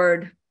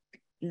board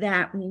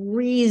that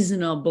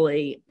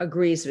reasonably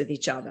agrees with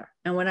each other.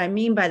 And what I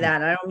mean by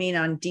that, I don't mean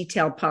on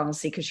detailed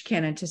policy because you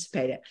can't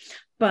anticipate it,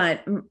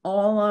 but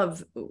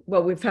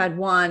we've had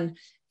one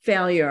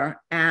failure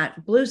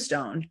at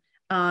Bluestone.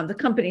 The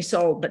company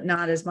sold, but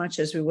not as much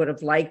as we would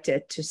have liked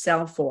it to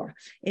sell for.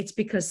 It's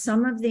because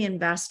some of the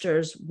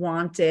investors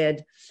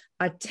wanted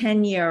a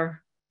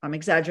 10-year, I'm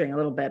exaggerating a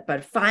little bit,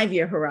 but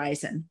 5-year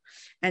horizon.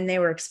 And they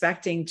were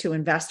expecting to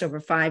invest over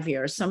 5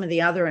 years. Some of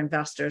the other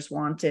investors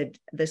wanted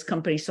this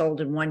company sold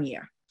in 1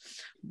 year.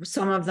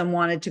 Some of them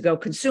wanted to go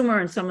consumer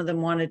and some of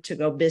them wanted to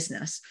go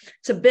business.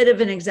 It's a bit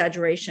of an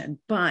exaggeration,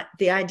 but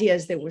the idea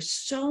is there were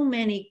so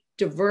many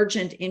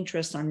divergent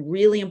interests on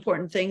really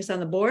important things on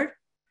the board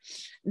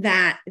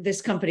that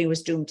this company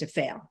was doomed to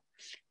fail.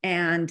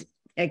 And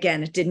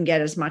again, it didn't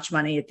get as much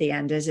money at the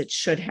end as it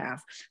should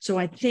have. So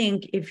I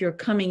think if you're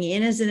coming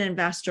in as an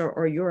investor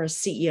or you're a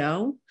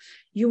CEO,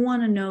 you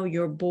want to know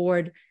your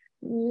board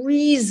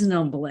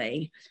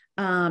reasonably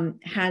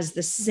has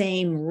the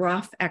same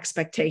rough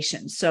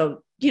expectations.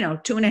 So,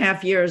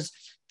 2.5 years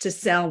to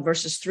sell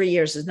versus 3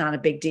 years is not a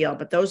big deal.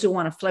 But those who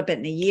want to flip it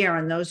in a year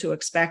and those who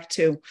expect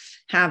to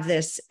have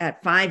this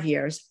at 5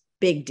 years,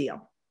 big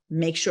deal.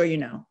 Make sure you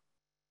know.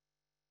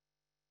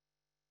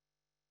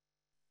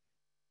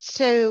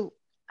 So,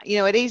 at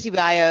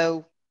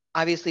AZBio,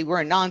 obviously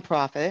we're a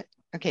nonprofit.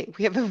 Okay,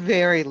 we have a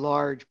very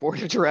large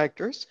board of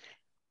directors.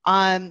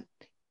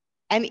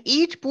 And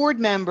each board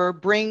member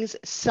brings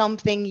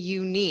something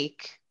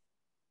unique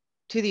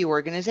to the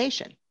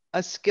organization,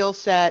 a skill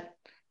set,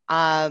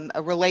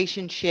 a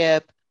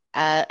relationship,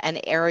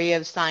 an area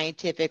of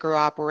scientific or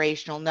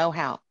operational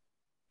know-how.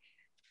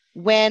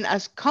 When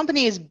a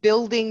company is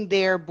building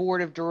their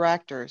board of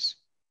directors,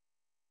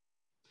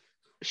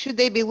 should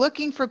they be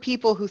looking for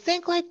people who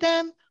think like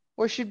them,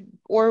 or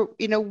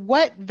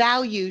what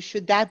value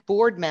should that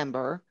board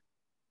member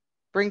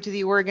bring to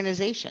the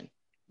organization?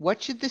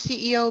 What should the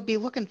CEO be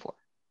looking for?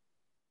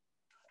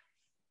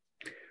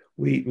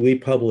 We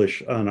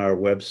publish on our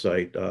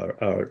website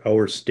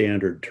our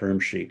standard term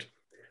sheet,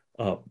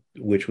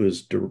 which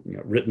was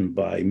written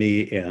by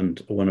me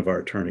and one of our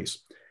attorneys.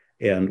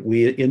 And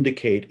we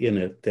indicate in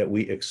it that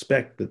we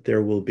expect that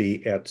there will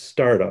be at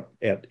startup,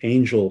 at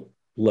angel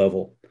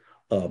level,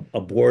 a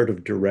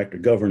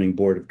governing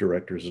board of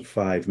directors of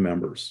 5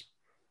 members,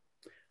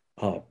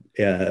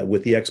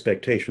 with the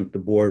expectation that the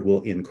board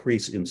will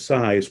increase in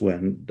size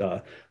when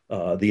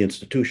the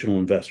institutional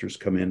investors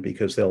come in,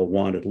 because they'll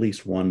want at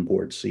least 1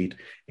 board seat,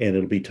 and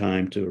it'll be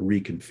time to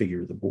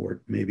reconfigure the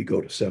board, maybe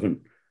go to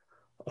 7.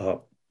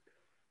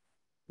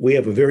 We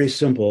have a very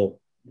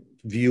simple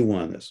view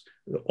on this.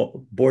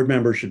 Board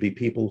members should be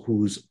people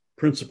whose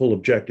principal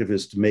objective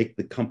is to make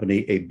the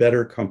company a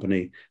better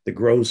company that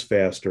grows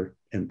faster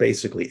and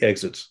basically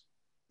exits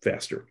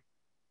faster.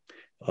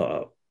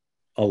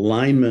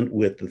 Alignment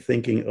with the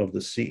thinking of the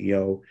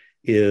CEO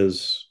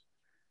is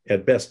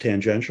at best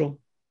tangential,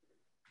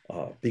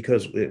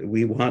 because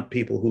we want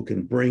people who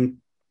can bring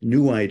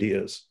new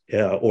ideas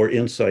or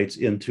insights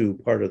into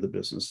part of the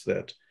business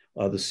that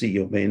the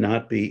CEO may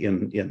not be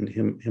in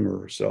him or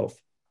herself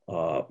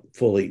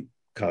fully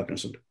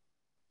cognizant.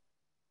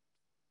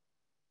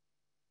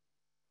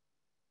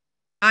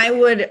 I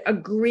would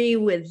agree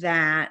with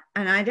that.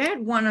 And I'd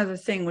add one other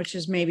thing, which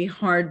is maybe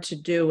hard to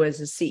do as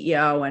a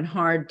CEO and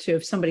hard to,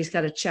 if somebody's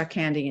got a check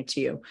handing it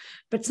to you,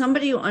 but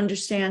somebody who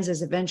understands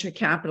as a venture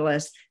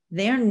capitalist,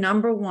 their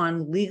number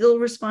one legal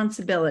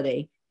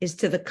responsibility is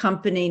to the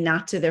company,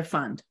 not to their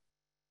fund.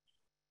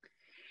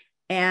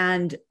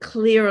 And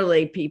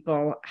clearly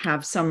people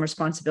have some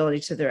responsibility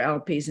to their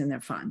LPs in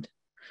their fund,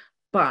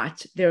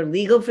 but their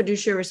legal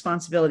fiduciary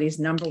responsibility is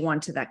number one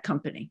to that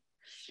company.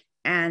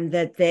 And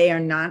that they are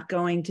not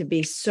going to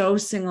be so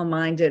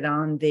single-minded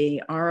on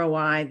the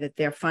ROI that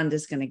their fund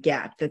is going to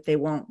get, that they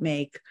won't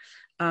make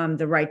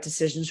the right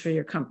decisions for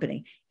your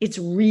company. It's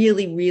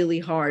really, really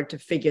hard to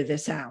figure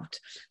this out.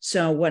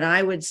 So what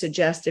I would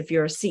suggest if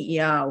you're a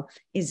CEO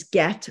is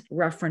get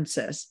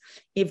references.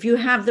 If you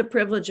have the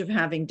privilege of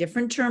having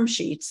different term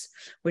sheets,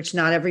 which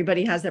not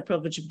everybody has that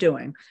privilege of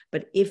doing,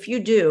 but if you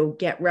do,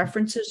 get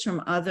references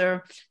from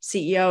other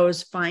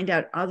CEOs, find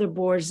out other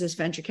boards this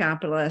venture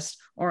capitalist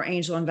or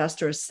angel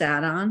investor is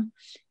sat on,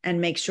 and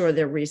make sure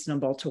they're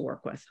reasonable to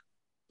work with.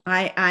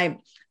 A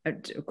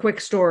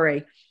quick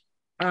story,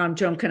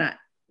 Joan, can I,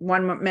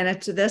 1 more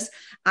minute to this?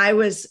 I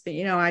was,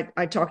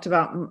 I talked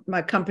about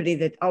my company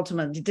that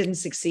ultimately didn't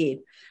succeed,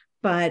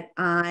 but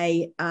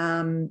we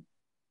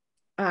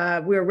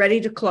were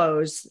ready to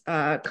close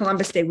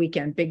Columbus Day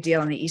weekend, big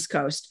deal on the East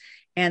Coast.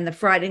 And the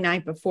Friday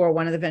night before,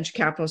 one of the venture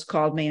capitalists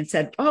called me and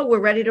said, "Oh, we're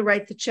ready to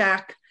write the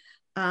check.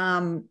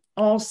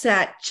 All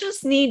set.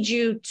 Just need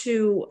you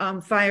to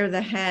fire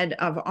the head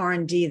of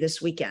R&D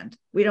this weekend.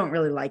 We don't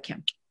really like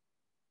him."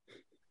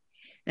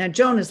 Now,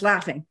 Joan is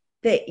laughing.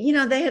 They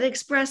had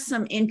expressed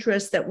some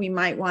interest that we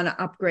might want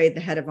to upgrade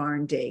the head of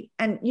R&D.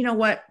 And you know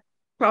what?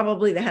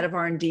 Probably the head of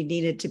R&D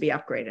needed to be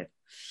upgraded.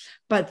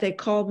 But they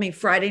called me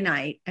Friday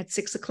night at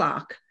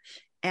 6:00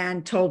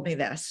 and told me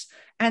this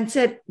and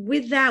said,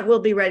 "With that, we'll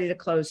be ready to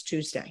close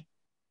Tuesday."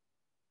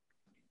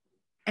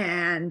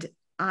 And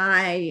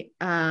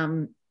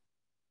I'm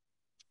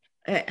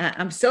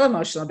still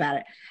emotional about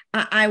it.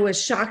 I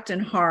was shocked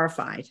and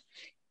horrified,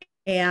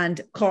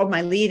 and called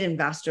my lead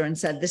investor and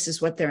said, "This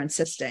is what they're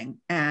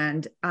insisting."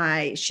 And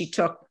my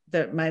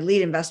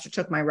lead investor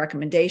took my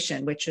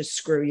recommendation, which is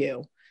screw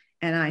you.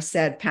 And I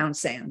said, "Pound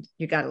sand,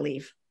 you got to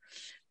leave."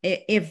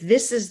 If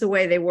this is the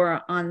way they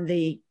were on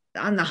the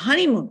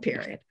honeymoon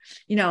period,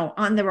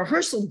 on the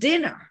rehearsal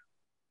dinner,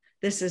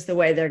 this is the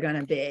way they're going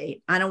to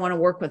be. I don't want to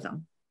work with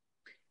them.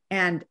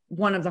 And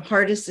one of the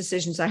hardest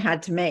decisions I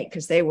had to make,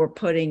 because they were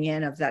putting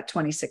in, of that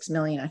 26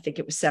 million, I think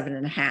it was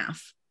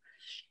 7.5.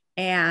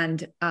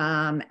 And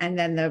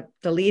then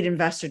the lead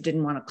investor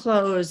didn't want to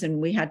close, and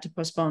we had to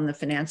postpone the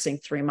financing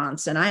 3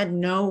 months. And I had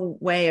no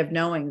way of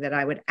knowing that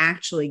I would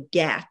actually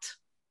get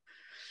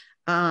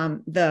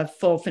the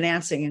full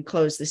financing and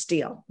close this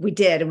deal. We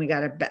did, and we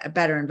got a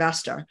better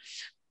investor.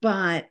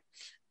 But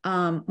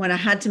when I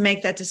had to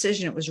make that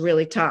decision, it was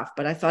really tough,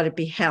 but I thought it'd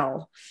be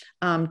hell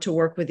to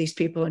work with these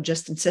people, and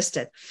just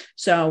insisted.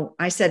 So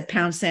I said,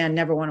 "Pound sand,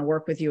 never want to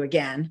work with you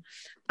again."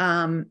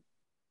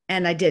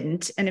 And I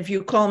didn't. And if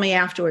you call me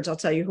afterwards, I'll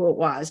tell you who it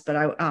was, but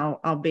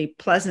I'll be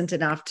pleasant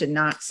enough to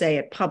not say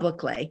it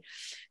publicly.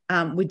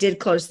 We did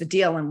close the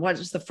deal. And what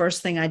was the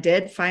first thing I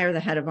did? Fire the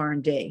head of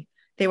R&D.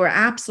 They were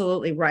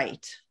absolutely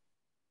right,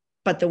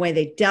 but the way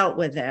they dealt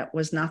with it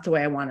was not the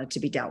way I wanted to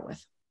be dealt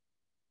with.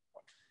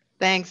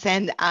 Thanks.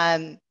 And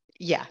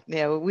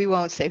we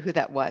won't say who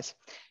that was.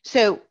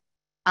 So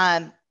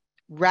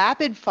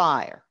rapid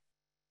fire.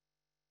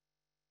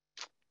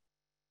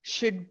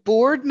 Should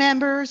board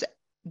members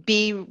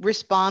be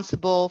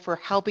responsible for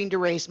helping to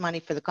raise money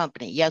for the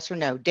company? Yes or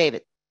no?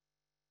 David?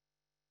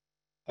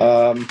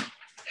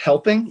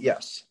 Helping,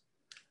 yes.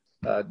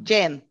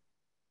 Jim?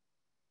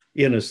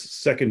 In a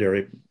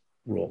secondary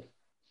role.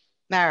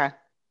 Mara?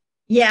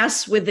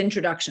 Yes, with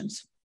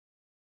introductions.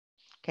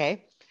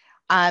 Okay.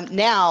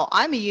 Now,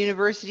 I'm a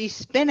university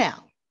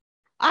spin-out.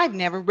 I've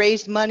never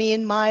raised money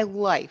in my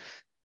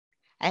life.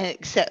 And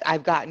except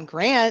I've gotten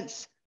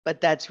grants,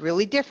 but that's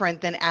really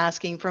different than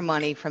asking for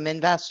money from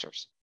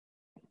investors.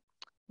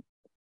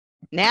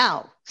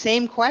 Now,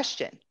 same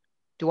question.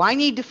 Do I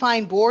need to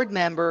find board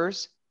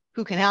members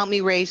who can help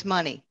me raise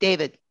money?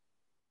 David?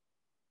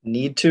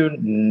 Need to?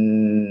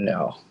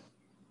 No.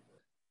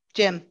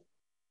 Jim?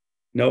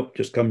 Nope,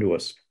 just come to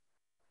us.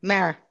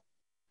 Mara?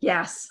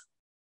 Yes.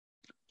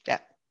 Yeah.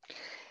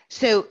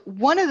 So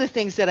one of the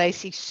things that I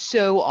see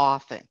so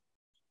often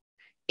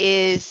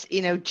is,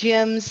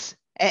 Jim's,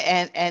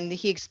 and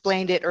he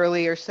explained it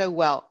earlier so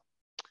well,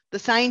 the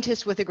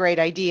scientist with a great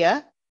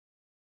idea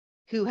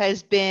who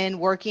has been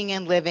working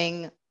and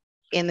living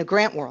in the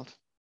grant world.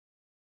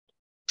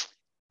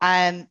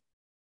 And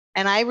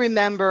I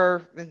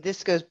remember,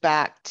 this goes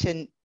back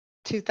to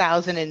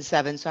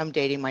 2007, so I'm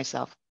dating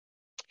myself.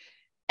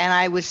 And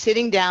I was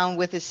sitting down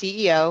with a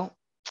CEO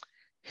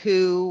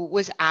who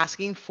was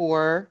asking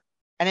for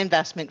an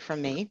investment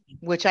from me,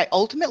 which I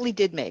ultimately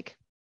did make.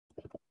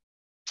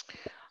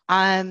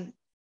 And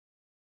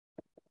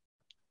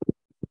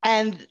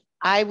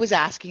I was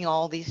asking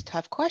all these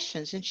tough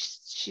questions, and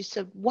she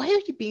said, "Why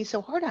are you being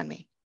so hard on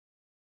me?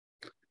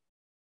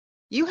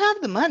 You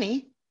have the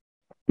money."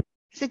 I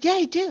said, "Yeah,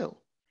 I do."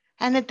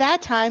 And at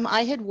that time,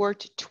 I had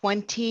worked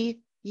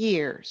 20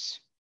 years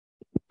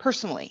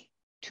personally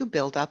to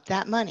build up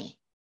that money.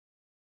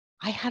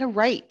 I had a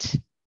right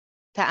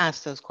to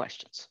ask those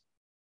questions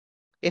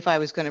if I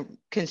was going to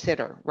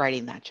consider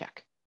writing that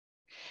check.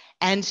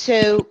 And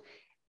so,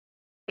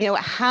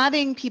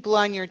 having people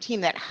on your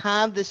team that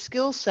have the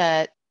skill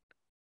set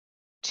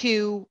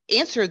to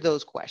answer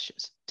those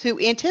questions, to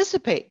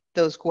anticipate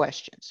those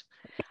questions,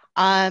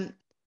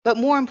 but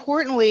more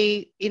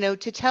importantly,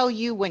 to tell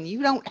you when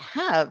you don't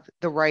have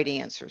the right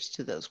answers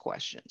to those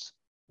questions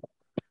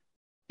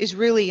is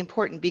really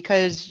important,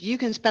 because you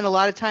can spend a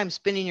lot of time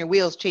spinning your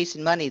wheels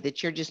chasing money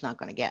that you're just not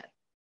going to get.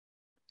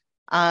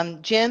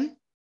 Jim,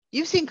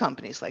 you've seen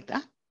companies like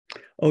that.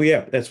 Oh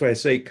yeah, that's why I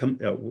say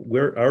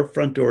our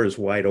front door is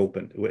wide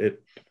open.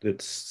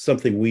 It's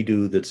something we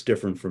do that's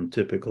different from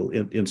typical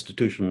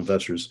institutional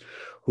investors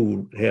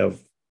who have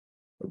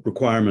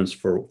requirements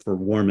for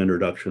warm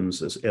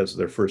introductions as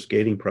their first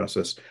gating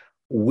process.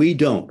 We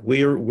don't.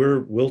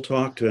 We'll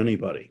talk to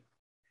anybody.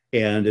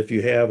 And if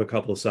you have a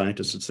couple of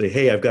scientists that say,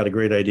 "Hey, I've got a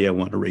great idea, I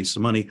want to raise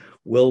some money,"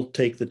 we'll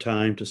take the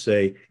time to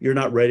say, "You're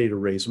not ready to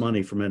raise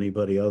money from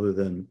anybody other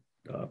than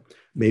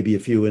maybe a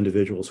few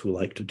individuals who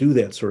like to do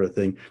that sort of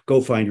thing. Go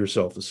find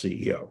yourself a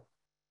CEO."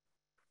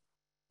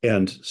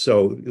 And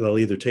so they'll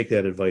either take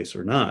that advice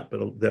or not,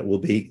 but that will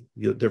be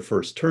their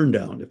first turn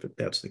down if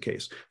that's the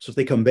case. So if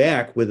they come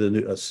back with a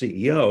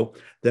CEO,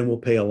 then we'll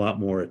pay a lot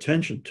more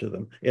attention to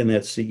them. And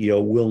that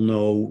CEO will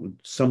know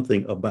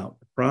something about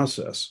the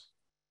process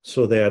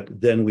so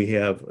that then we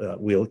have,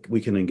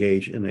 we can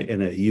engage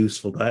in a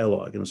useful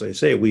dialogue. And as I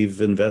say, we've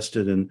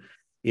invested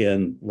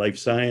in life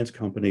science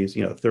companies,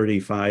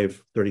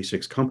 35,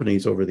 36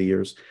 companies over the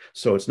years.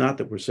 So it's not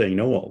that we're saying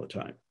no all the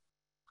time.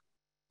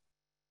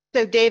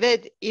 So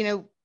David,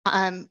 the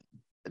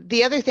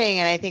other thing,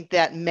 and I think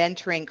that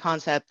mentoring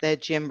concept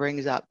that Jim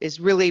brings up is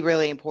really,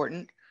 really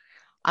important.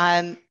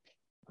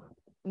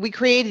 We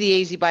created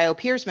the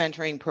AZBioPEERS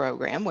mentoring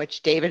program,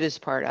 which David is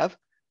part of,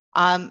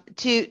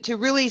 to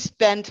really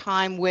spend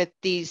time with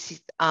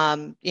these,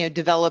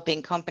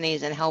 developing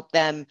companies and help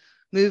them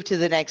move to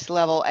the next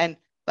level. And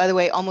by the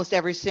way, almost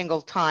every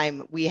single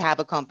time we have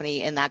a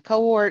company in that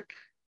cohort,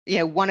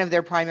 one of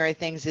their primary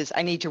things is,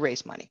 I need to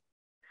raise money.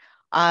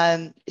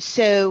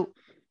 So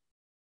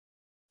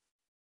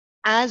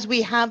as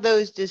we have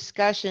those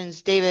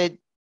discussions, David,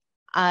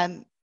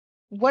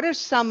 what are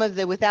some of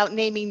the, without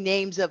naming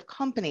names of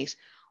companies,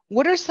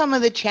 what are some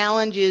of the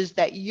challenges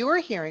that you're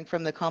hearing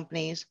from the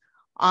companies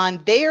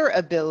on their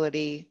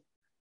ability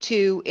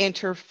to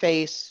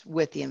interface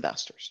with the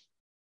investors?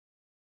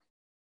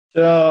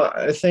 So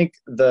I think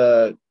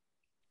I'll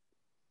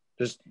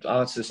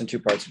answer this in two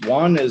parts.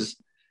 One is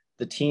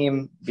the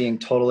team being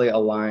totally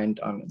aligned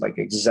on like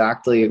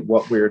exactly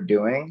what we're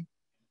doing,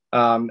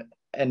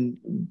 and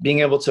being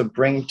able to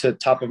bring to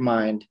top of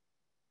mind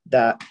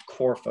that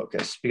core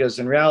focus, because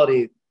in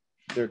reality,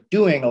 they're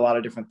doing a lot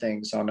of different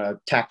things on a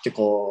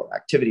tactical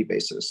activity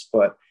basis,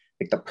 but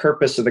like the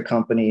purpose of the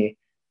company,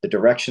 the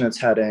direction it's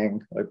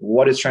heading, like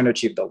what it's trying to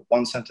achieve, the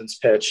one sentence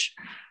pitch,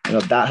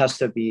 that has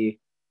to be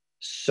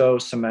so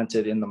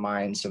cemented in the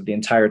minds of the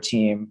entire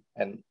team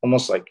and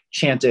almost like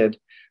chanted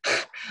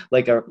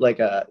like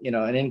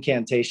an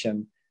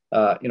incantation,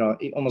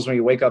 almost when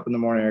you wake up in the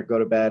morning or go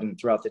to bed and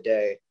throughout the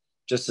day,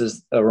 just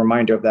as a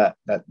reminder of that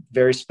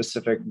very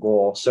specific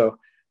goal. So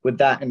with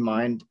that in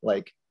mind,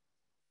 like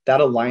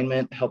that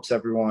alignment helps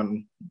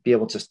everyone be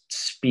able to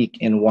speak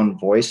in one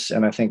voice.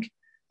 And I think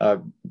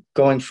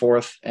going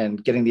forth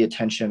and getting the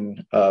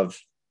attention of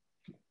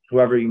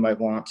whoever you might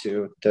want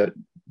that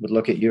would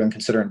look at you and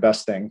consider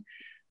investing,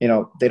 they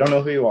don't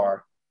know who you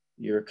are.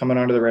 You're coming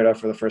onto the radar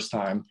for the first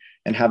time,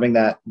 and having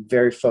that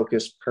very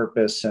focused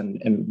purpose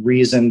and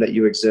reason that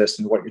you exist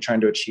and what you're trying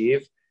to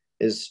achieve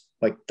is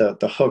like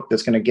the hook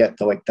that's going to get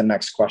to like the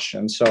next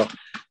question. So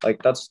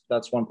like that's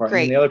one part.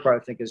 Great. And the other part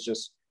I think is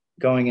just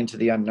going into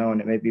the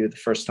unknown. It may be the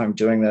first time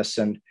doing this,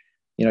 and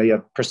you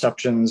have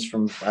perceptions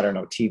from, I don't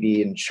know,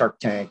 TV and Shark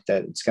Tank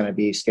that it's going to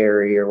be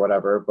scary or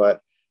whatever, but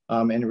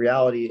in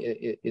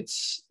reality,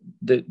 it's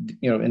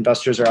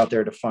investors are out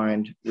there to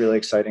find really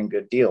exciting,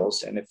 good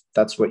deals. And if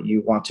that's what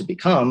you want to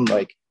become,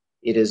 like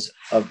it is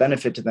of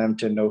benefit to them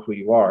to know who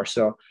you are.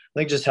 So I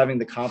think just having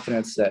the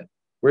confidence that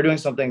we're doing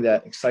something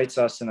that excites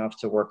us enough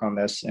to work on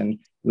this, and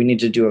we need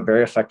to do a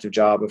very effective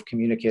job of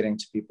communicating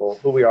to people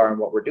who we are and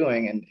what we're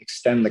doing and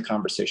extend the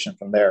conversation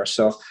from there.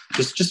 So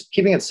just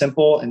keeping it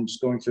simple and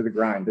just going through the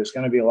grind. There's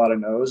going to be a lot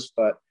of no's,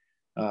 but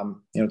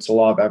it's a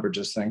law of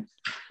averages thing.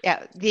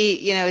 Yeah,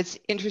 it's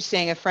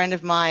interesting. A friend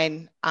of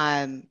mine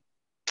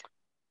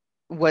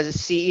was a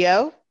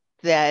CEO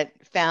that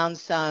found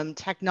some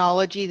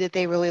technology that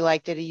they really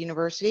liked at a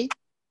university,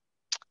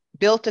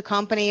 built a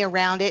company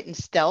around it in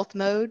stealth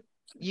mode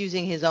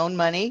using his own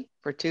money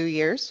for 2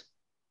 years,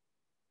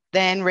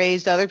 then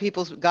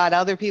got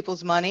other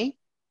people's money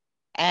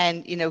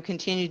and,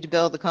 continued to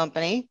build the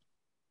company.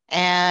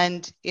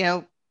 And,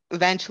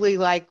 eventually,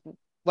 like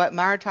what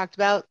Mara talked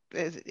about,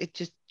 it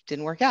just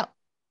didn't work out.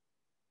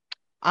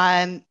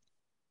 And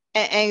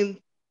it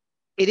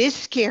is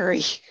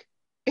scary.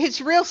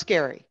 It's real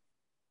scary.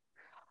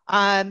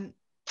 When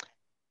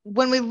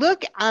we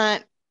look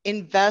at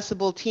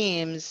investable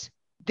teams,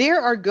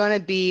 there are going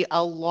to be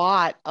a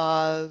lot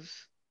of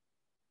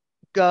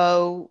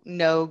go,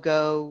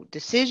 no-go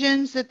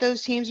decisions that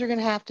those teams are going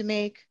to have to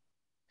make.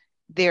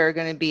 There are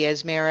going to be,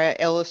 as Mara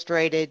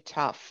illustrated,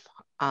 tough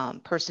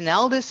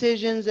personnel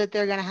decisions that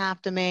they're going to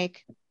have to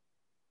make.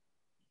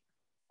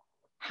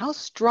 How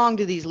strong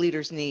do these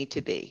leaders need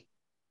to be?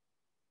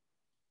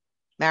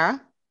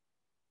 Mara?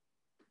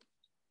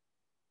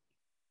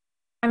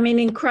 I mean,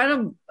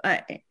 incredible.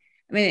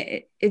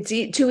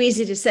 It's too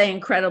easy to say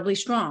incredibly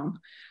strong,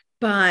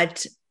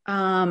 but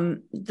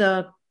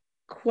the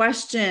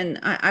question,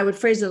 I would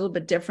phrase it a little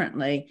bit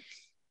differently.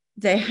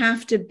 They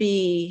have to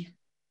be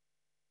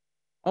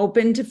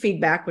open to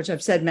feedback, which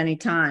I've said many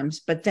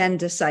times, but then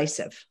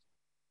decisive.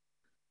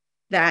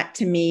 That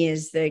to me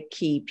is the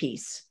key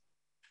piece.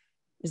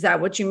 Is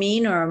that what you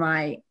mean, or am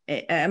I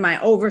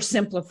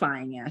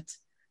oversimplifying it?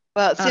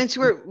 Well, since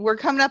we're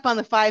coming up on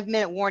the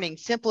 5-minute warning,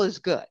 simple is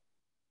good.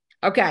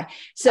 Okay,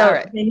 so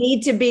right. They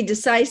need to be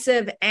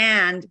decisive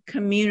and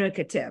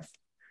communicative.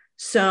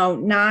 So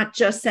not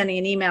just sending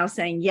an email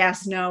saying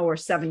yes, no, or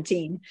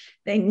 17.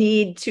 They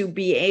need to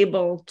be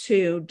able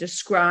to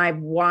describe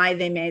why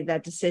they made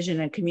that decision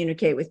and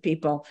communicate with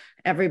people.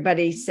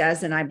 Everybody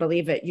says, and I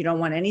believe it, you don't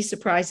want any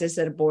surprises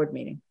at a board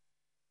meeting.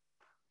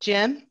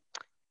 Jim,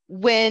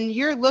 when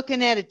you're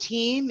looking at a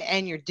team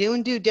and you're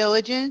doing due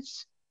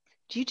diligence,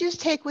 do you just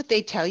take what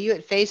they tell you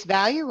at face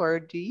value, or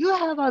do you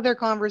have other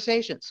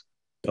conversations?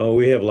 Oh,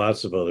 we have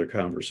lots of other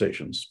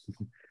conversations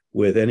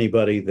with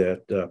anybody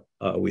that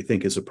we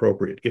think is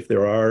appropriate. If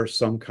there are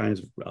some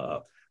kinds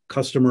of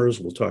customers,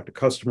 we'll talk to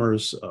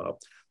customers.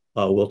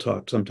 We'll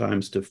talk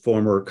sometimes to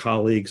former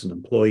colleagues and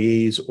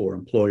employees or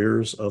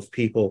employers of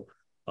people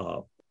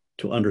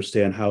to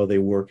understand how they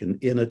work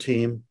in a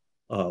team.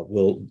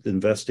 We'll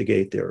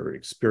investigate their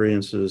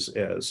experiences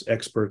as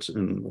experts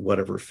in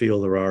whatever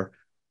field there are,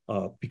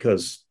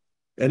 because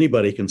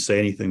anybody can say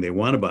anything they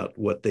want about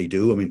what they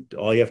do. I mean,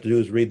 all you have to do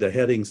is read the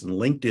headings in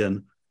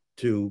LinkedIn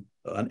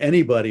on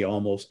anybody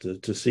almost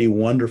to see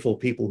wonderful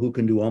people who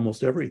can do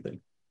almost everything.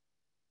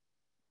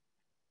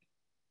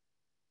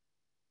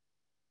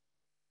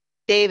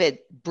 David,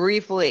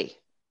 briefly,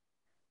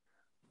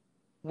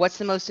 what's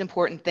the most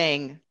important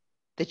thing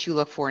that you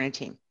look for in a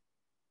team?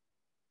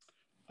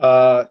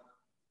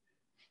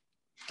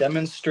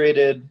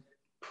 Demonstrated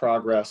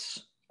progress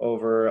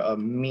over a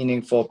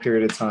meaningful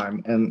period of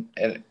time.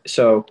 And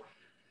so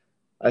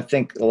I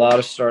think a lot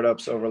of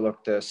startups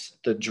overlook this.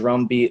 The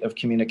drumbeat of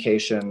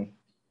communication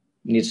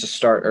needs to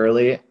start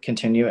early,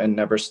 continue, and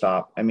never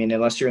stop. I mean,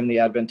 unless you're in the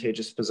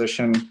advantageous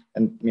position,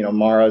 and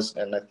Mara's,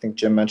 and I think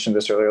Jim mentioned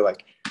this earlier,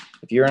 like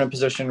if you're in a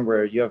position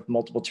where you have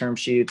multiple term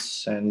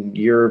sheets and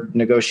you're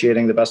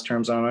negotiating the best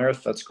terms on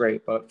earth, that's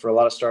great. But for a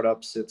lot of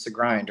startups, it's a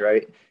grind,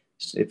 right?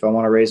 If I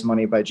want to raise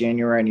money by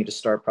January, I need to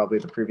start probably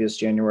the previous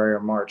January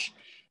or March.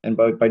 And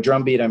by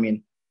drumbeat, I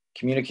mean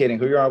communicating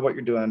who you are, what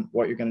you're doing,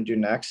 what you're going to do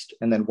next,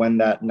 and then when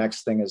that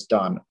next thing is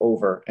done,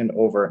 over and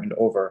over and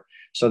over,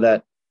 so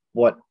that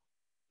what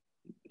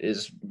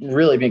is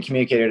really being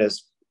communicated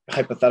as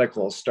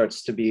hypotheticals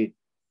starts to be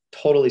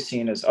totally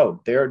seen as,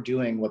 oh, they're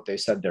doing what they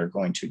said they're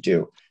going to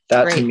do.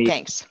 That Great, to me,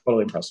 thanks.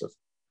 Totally impressive.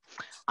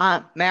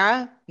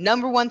 Mara,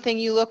 number one thing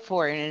you look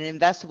for in an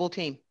investable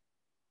team?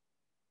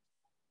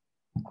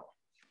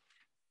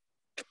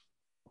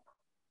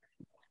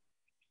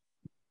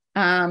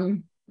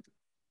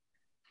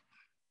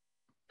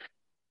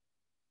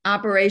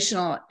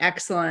 Operational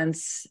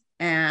excellence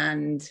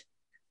and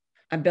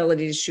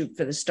ability to shoot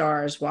for the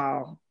stars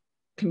while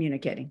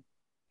communicating.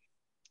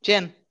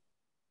 Jim?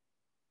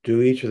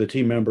 Do each of the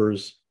team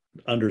members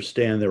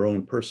understand their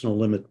own professional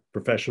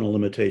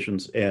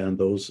limitations and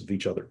those of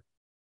each other?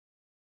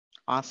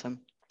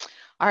 Awesome.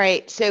 All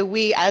right. So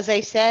as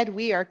I said,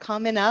 we are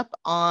coming up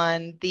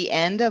on the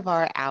end of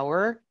our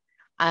hour.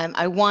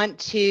 I want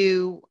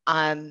to,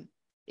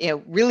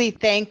 really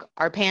thank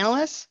our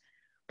panelists,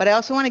 but I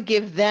also want to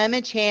give them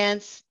a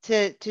chance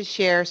to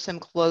share some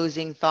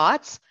closing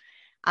thoughts.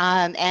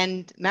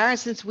 And Mara,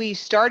 since we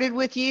started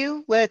with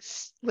you,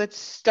 let's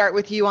start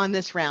with you on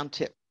this round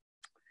too.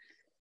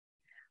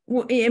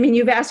 Well, I mean,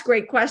 you've asked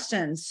great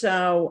questions.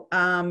 So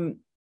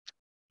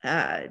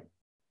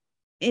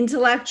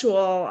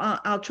intellectual,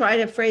 I'll try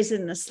to phrase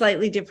it in a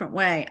slightly different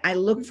way. I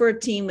look for a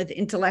team with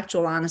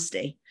intellectual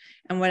honesty.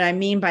 And what I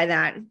mean by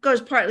that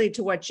goes partly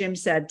to what Jim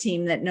said,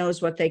 team that knows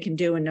what they can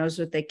do and knows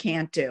what they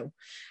can't do.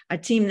 A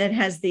team that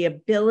has the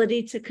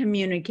ability to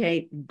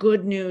communicate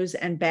good news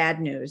and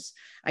bad news.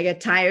 I get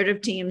tired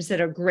of teams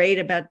that are great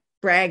about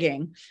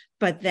bragging,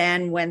 but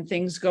then when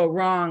things go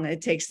wrong,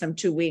 it takes them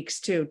 2 weeks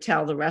to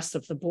tell the rest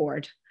of the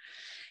board.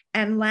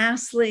 And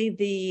lastly,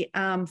 the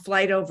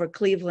flight over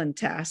Cleveland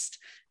test,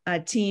 a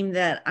team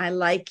that I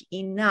like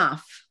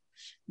enough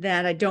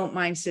that I don't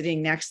mind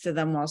sitting next to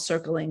them while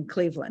circling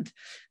Cleveland.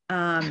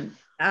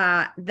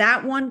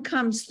 That one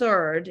comes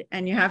third,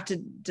 and you have to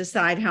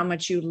decide how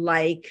much you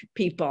like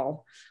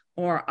people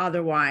or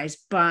otherwise,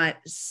 but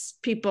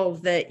people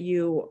that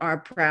you are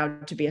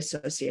proud to be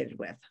associated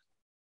with.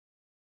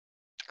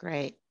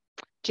 Great.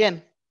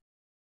 Jim?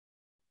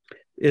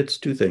 It's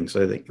two things,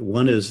 I think.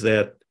 One is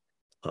that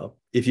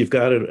if you've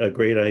got a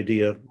great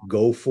idea,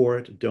 go for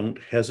it. Don't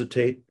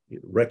hesitate.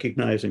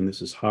 Recognizing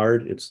this is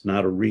hard. It's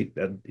not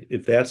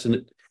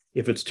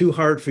if it's too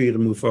hard for you to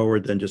move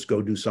forward, then just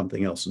go do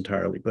something else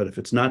entirely. But if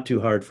it's not too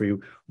hard for you,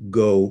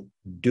 go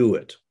do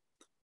it.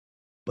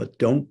 But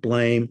don't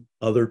blame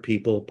other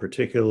people,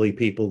 particularly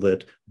people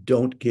that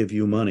don't give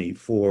you money,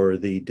 for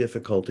the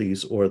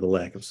difficulties or the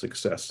lack of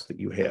success that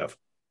you have.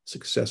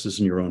 Success is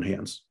in your own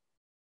hands.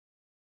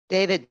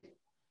 David?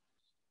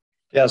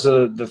 Yeah,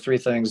 so the three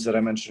things that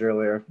I mentioned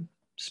earlier: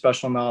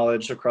 special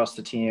knowledge across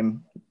the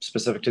team,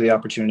 specific to the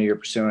opportunity you're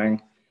pursuing,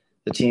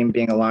 the team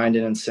being aligned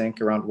and in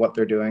sync around what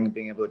they're doing,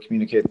 being able to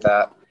communicate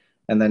that,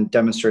 and then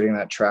demonstrating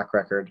that track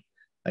record.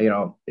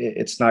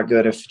 It's not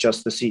good if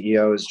just the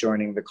CEO is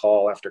joining the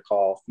call after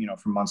call,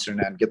 from months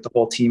on end. Get the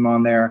whole team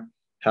on there,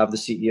 have the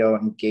CEO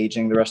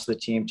engaging the rest of the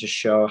team to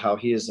show how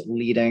he is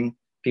leading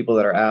people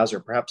that are as,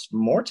 or perhaps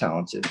more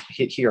talented,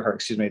 he or her,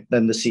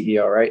 than the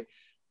CEO, right?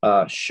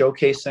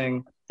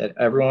 Showcasing that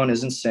everyone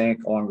is in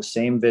sync along the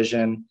same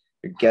vision.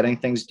 You're getting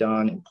things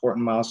done,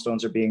 important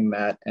milestones are being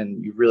met,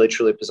 and you really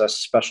truly possess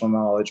special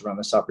knowledge around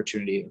this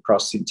opportunity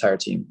across the entire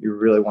team. You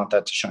really want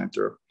that to shine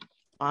through.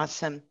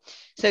 Awesome.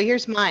 So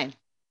here's mine.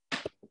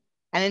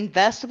 An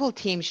investable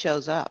team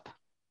shows up.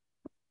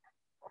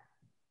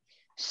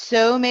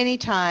 So many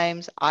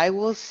times I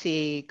will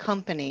see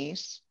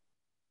companies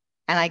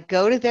and I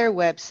go to their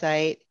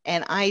website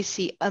and I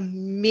see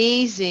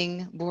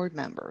amazing board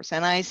members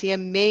and I see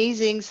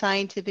amazing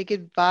scientific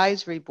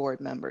advisory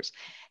board members.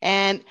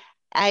 And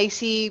I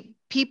see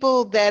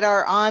people that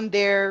are on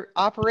their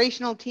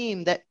operational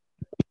team that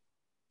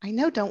I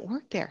know don't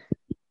work there.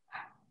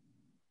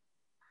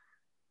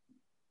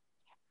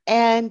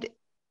 And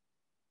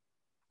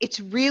it's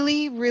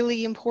really,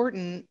 really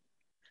important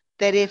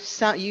that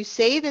if you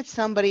say that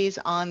somebody's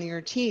on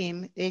your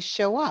team, they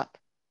show up.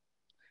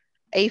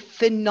 A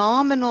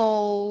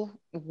phenomenal,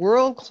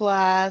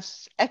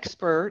 world-class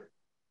expert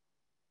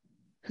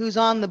who's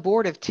on the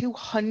board of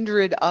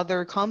 200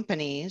 other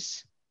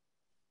companies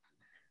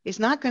is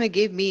not going to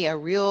give me a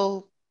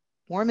real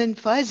warm and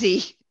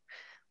fuzzy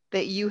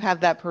that you have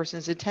that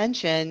person's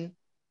attention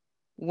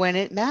when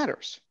it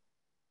matters.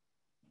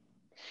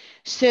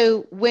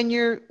 So when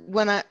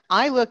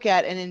I look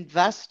at an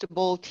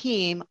investable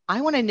team,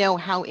 I want to know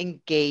how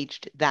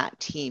engaged that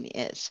team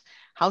is,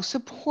 how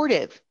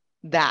supportive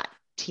that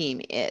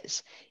team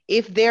is,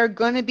 if they're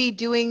going to be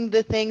doing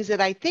the things that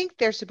I think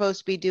they're supposed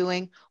to be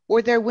doing,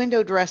 or they're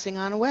window dressing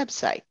on a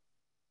website.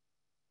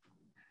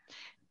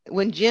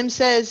 When Jim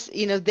says,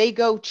 they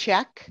go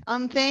check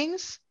on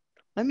things,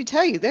 let me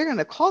tell you, they're going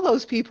to call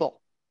those people.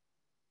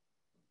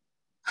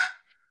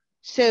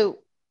 So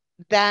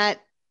that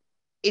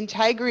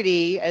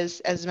integrity,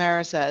 as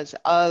Mara says,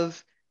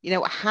 of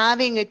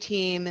having a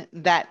team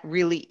that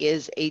really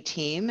is a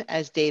team,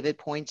 as David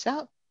points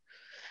out,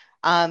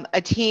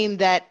 a team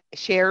that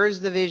shares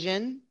the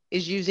vision,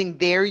 is using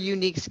their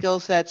unique skill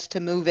sets to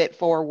move it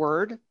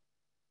forward,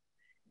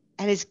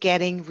 and is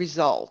getting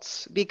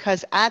results.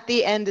 Because at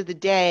the end of the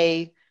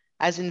day,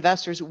 as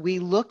investors, we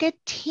look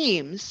at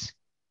teams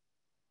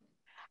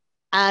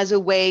as a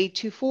way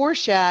to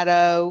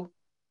foreshadow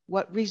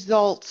what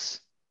results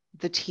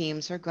the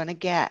teams are going to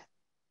get.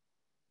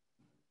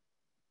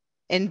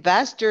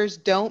 Investors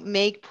don't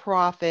make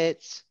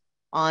profits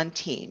on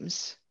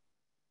teams.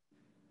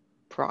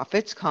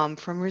 Profits come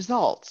from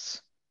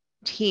results.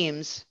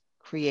 Teams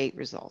create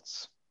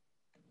results.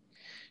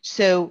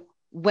 So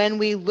when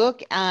we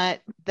look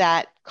at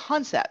that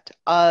concept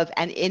of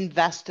an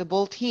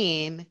investable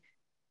team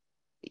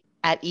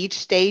at each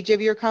stage of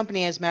your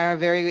company, as Mara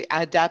very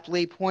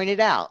adeptly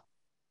pointed out,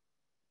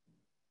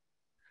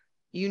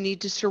 you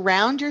need to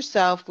surround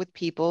yourself with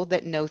people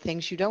that know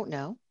things you don't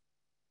know.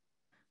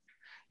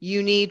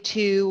 You need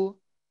to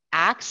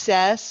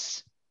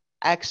access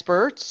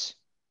experts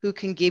who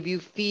can give you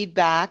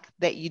feedback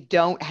that you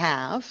don't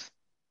have.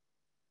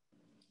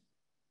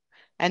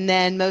 And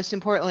then most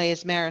importantly,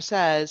 as Mara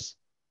says,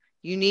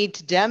 you need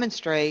to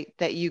demonstrate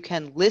that you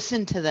can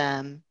listen to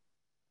them,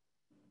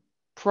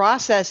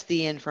 process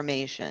the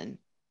information,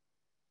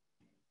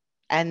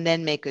 and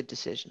then make good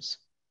decisions.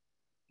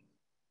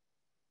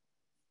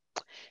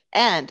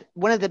 And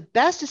one of the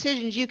best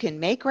decisions you can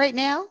make right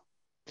now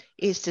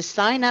is to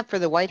sign up for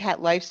the White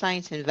Hat Life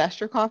Science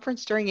Investor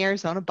Conference during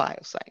Arizona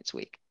Bioscience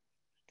Week,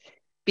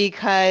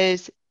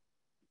 because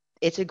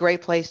it's a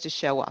great place to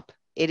show up.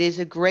 It is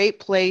a great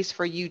place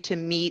for you to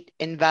meet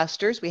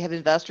investors. We have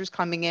investors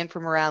coming in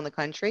from around the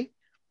country.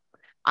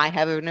 I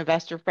have an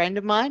investor friend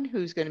of mine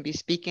who's going to be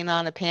speaking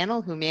on a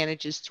panel who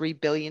manages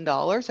 $3 billion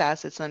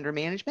assets under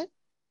management.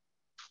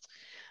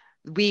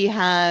 We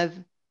have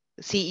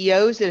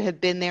CEOs that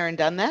have been there and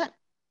done that.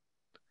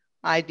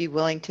 I'd be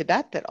willing to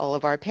bet that all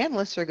of our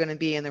panelists are going to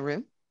be in the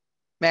room.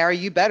 Mary,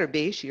 you better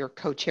be. You're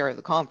co-chair of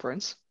the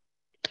conference.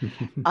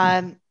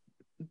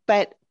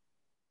 But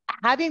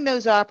having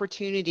those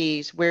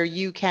opportunities where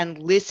you can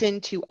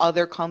listen to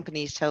other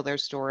companies tell their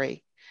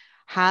story,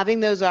 having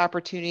those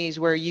opportunities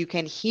where you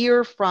can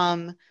hear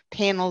from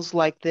panels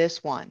like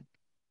this one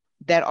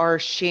that are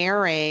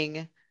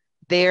sharing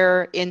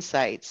their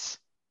insights,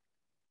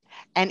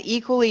 and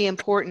equally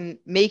important,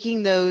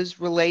 making those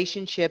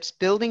relationships,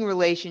 building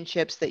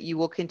relationships that you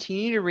will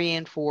continue to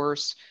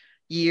reinforce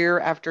year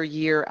after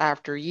year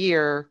after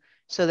year,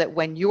 so that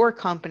when your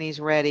company's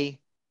ready,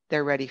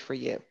 they're ready for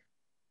you.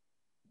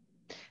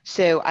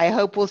 So I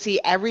hope we'll see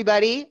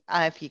everybody.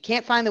 If you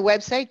can't find the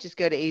website, just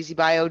go to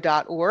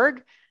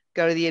azbio.org,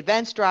 go to the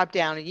events drop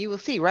down, and you will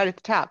see right at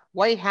the top,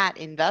 White Hat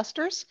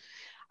Investors,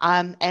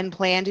 and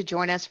plan to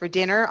join us for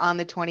dinner on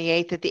the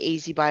 28th at the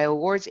AZBio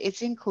Awards.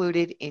 It's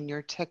included in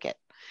your ticket.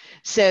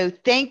 So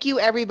thank you,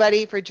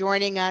 everybody, for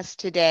joining us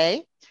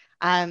today.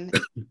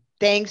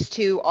 Thanks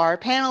to our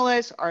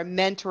panelists, our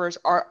mentors,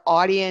 our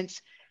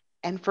audience,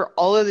 and for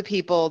all of the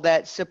people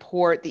that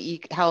support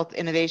the health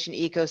innovation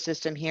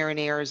ecosystem here in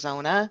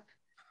Arizona,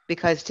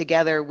 because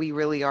together we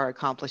really are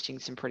accomplishing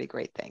some pretty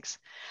great things.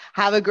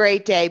 Have a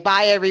great day.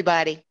 Bye,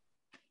 everybody.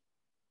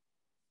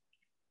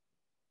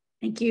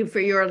 Thank you for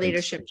your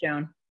leadership,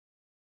 Joan.